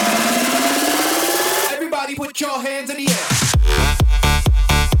 Everybody put your hands in the air.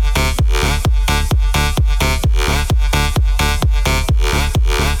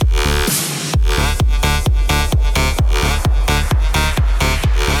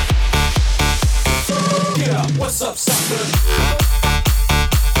 Yeah, what's up, sucker?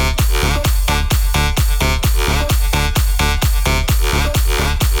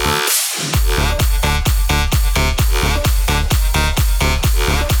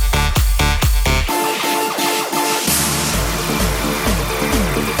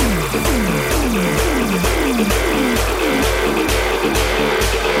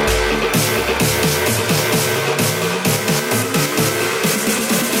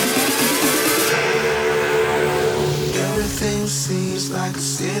 Everything seems like a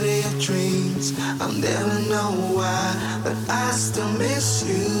city of dreams. I'll never know why, but I still miss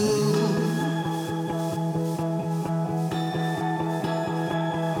you.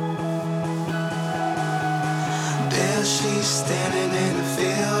 There she's standing in a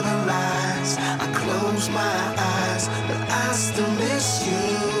field of lights. I close my eyes, but I still miss you.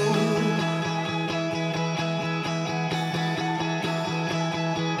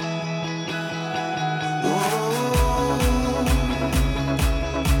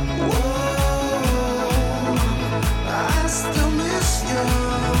 I still miss you.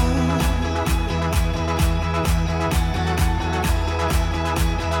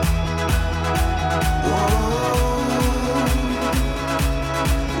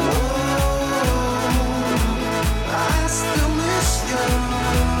 I still miss you.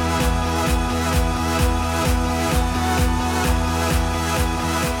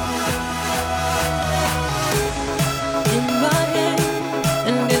 In my head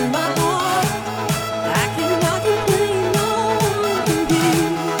and in my heart, I cannot complain, no one can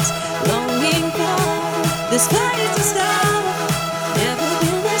beat. Longing for this fight to stop. Never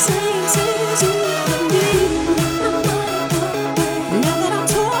been the same since you and me. Now that I'm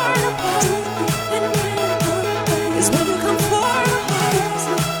torn apart is when you come for my heart.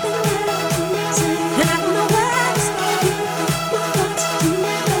 And I don't know where to start, what to do.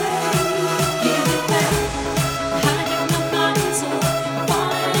 Give it back. Hijack my mind so I'm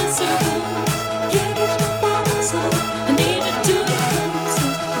falling in circles. Can't get you far, so I need you to get close.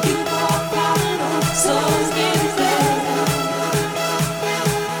 You walk all alone, so give it back.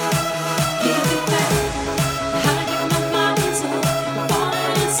 Give it back. Hijack my mind so I'm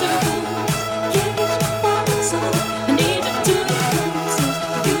falling in circles. Can't get you far, so I need you to get close.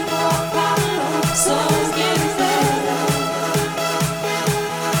 You walk all alone, so give it back.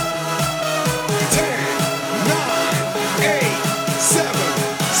 10, 9, 8, 7,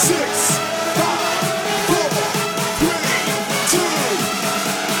 6, 5, 4, 3, 2.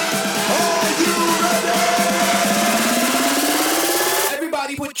 Are you ready?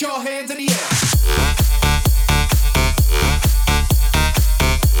 Everybody put your hands in the air.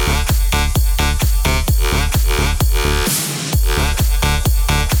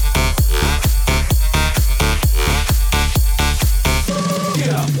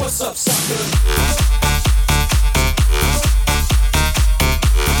 Yeah, what's up, sucker?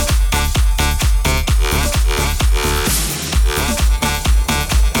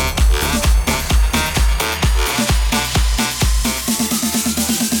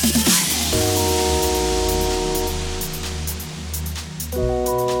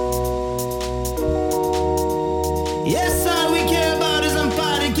 Yes, all we care about is I'm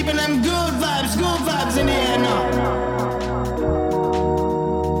party, keeping them good vibes in the air now.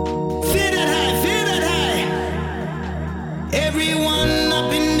 Feel that high, feel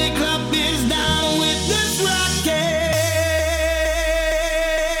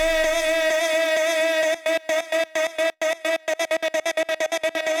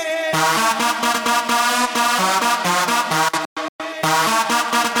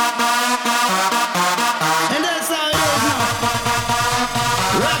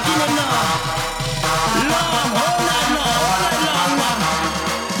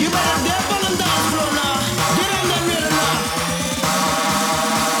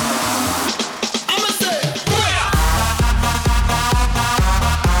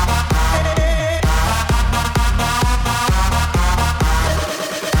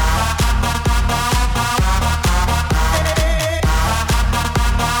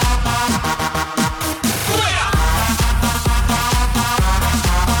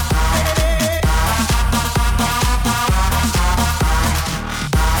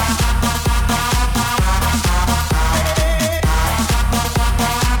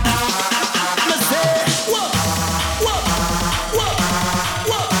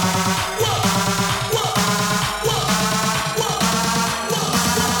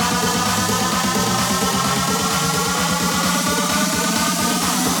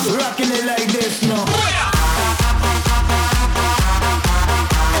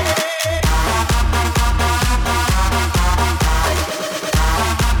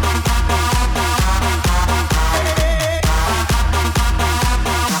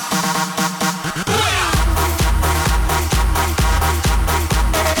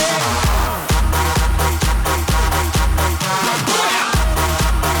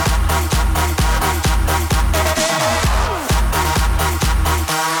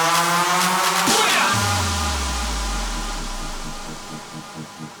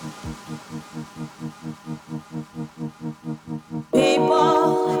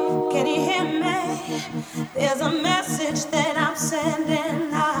People, can you hear me? There's a message that I'm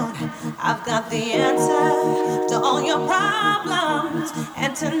sending out. I've got the answer to all your problems,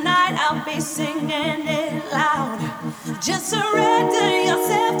 and tonight I'll be singing it loud. Just surrender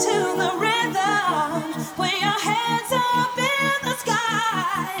yourself to the rhythm. Put your hands up in the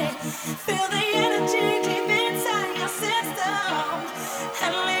sky. Feel the energy deep inside your system,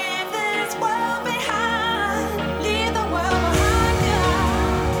 and leave this world behind. Leave the world behind you.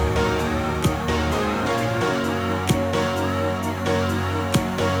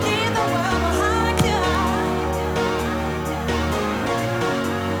 Leave the world behind you.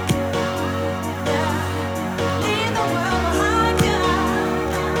 Yeah. Leave the world behind you.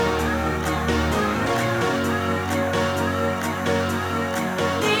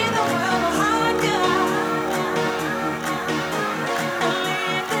 Leave the world behind you. And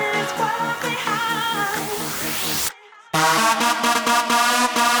leave this world behind.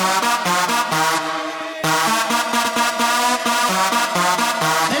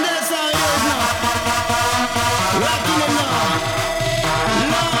 And that's how it is now. Rocking it now.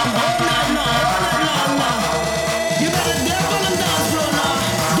 Long, all night now, all night long now. You better dance on the dance floor now.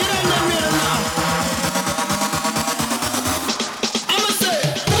 Get on that rhythm now. I'ma say,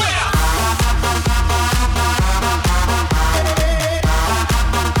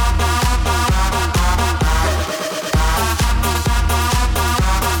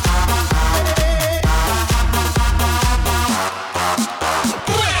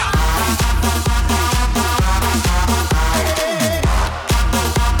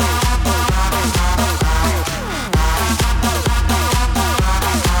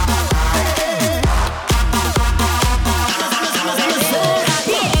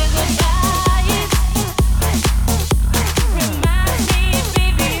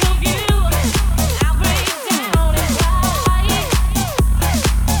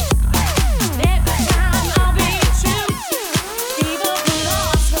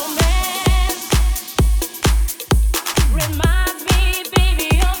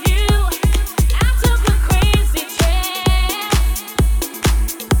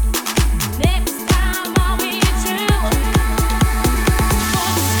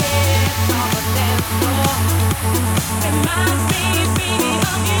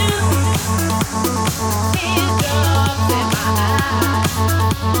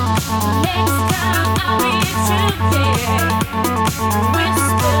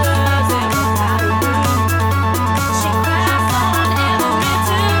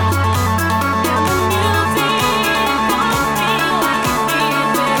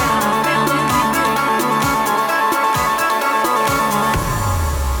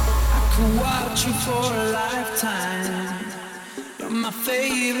 watch you for a lifetime. You're my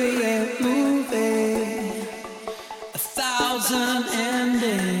favorite movie. 1,000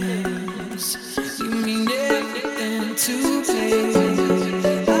 endings. You mean everything to me.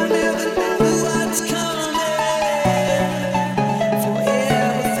 I never know what's coming.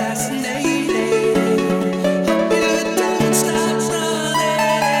 Forever fascinating. You don't stop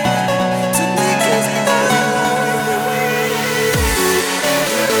running.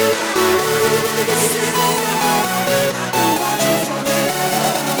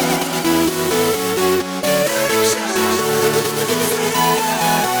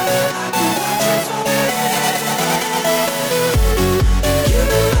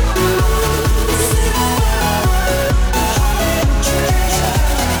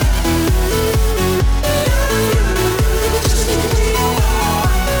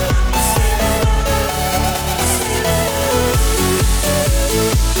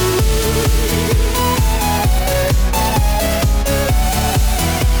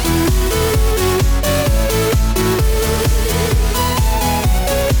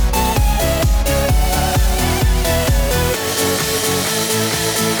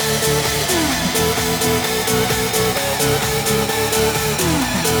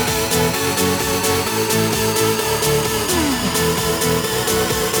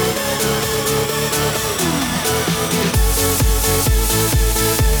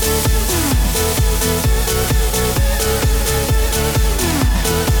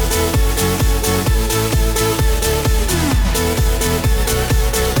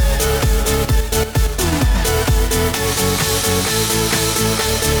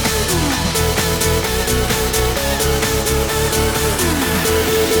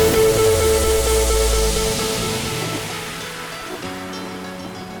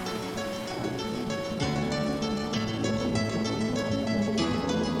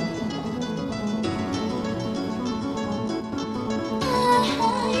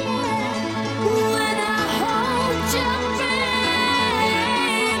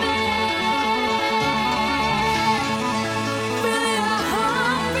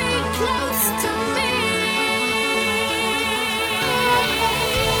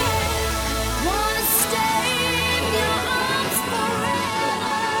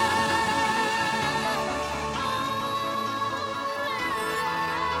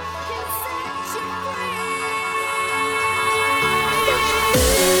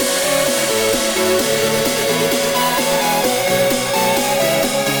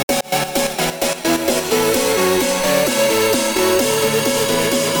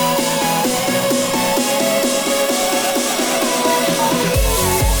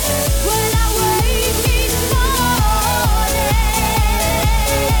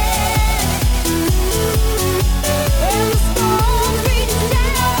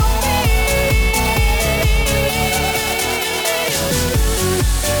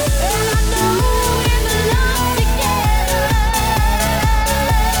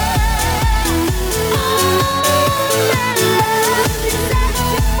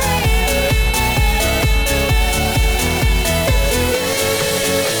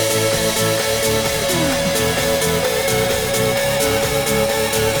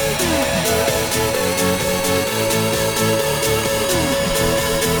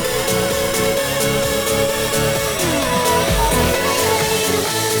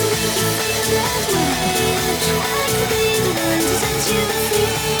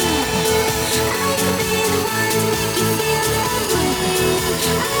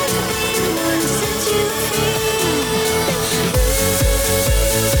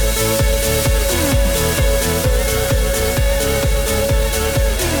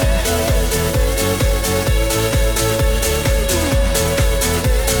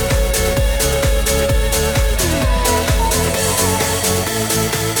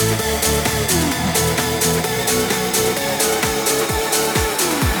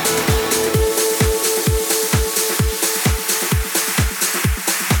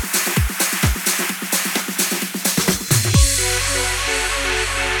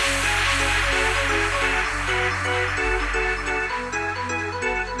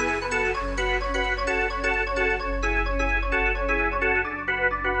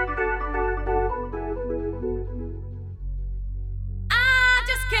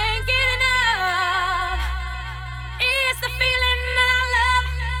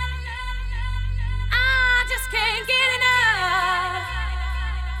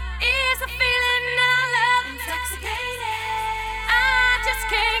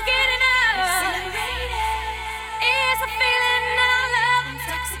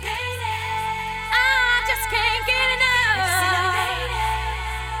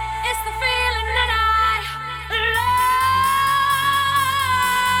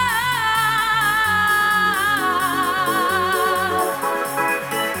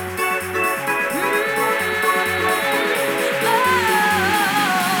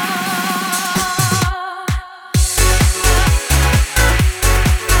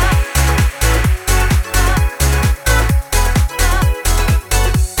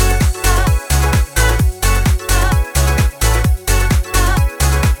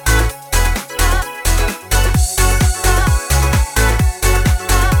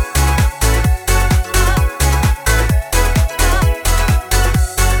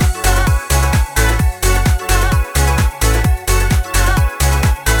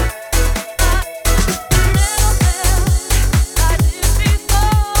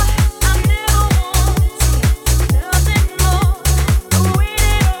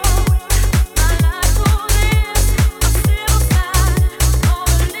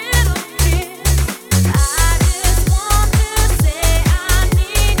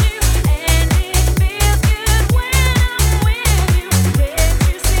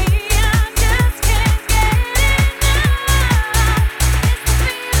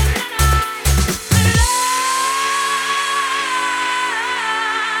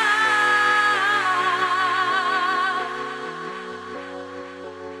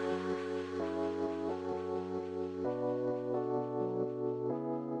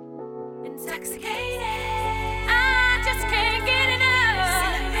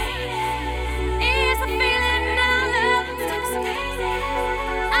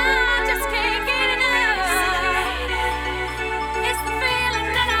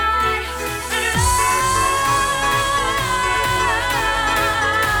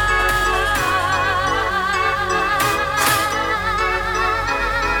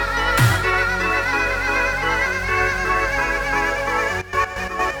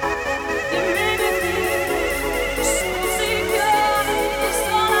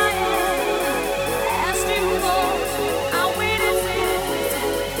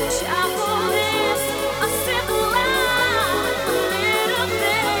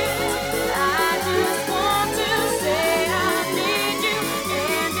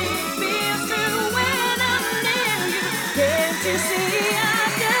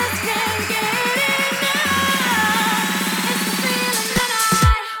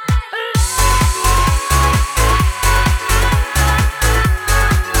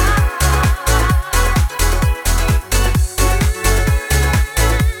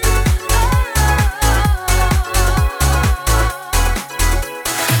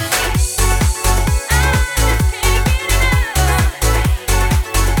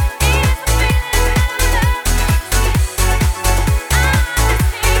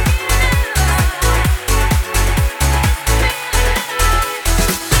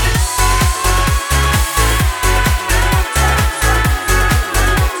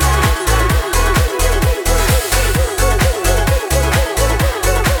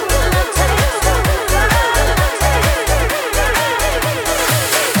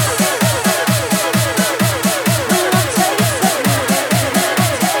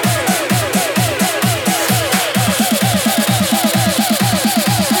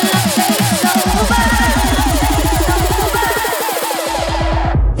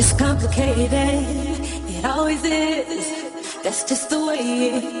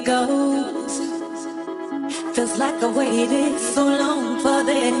 waited so long for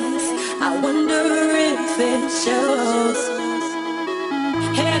this. I wonder if it shows.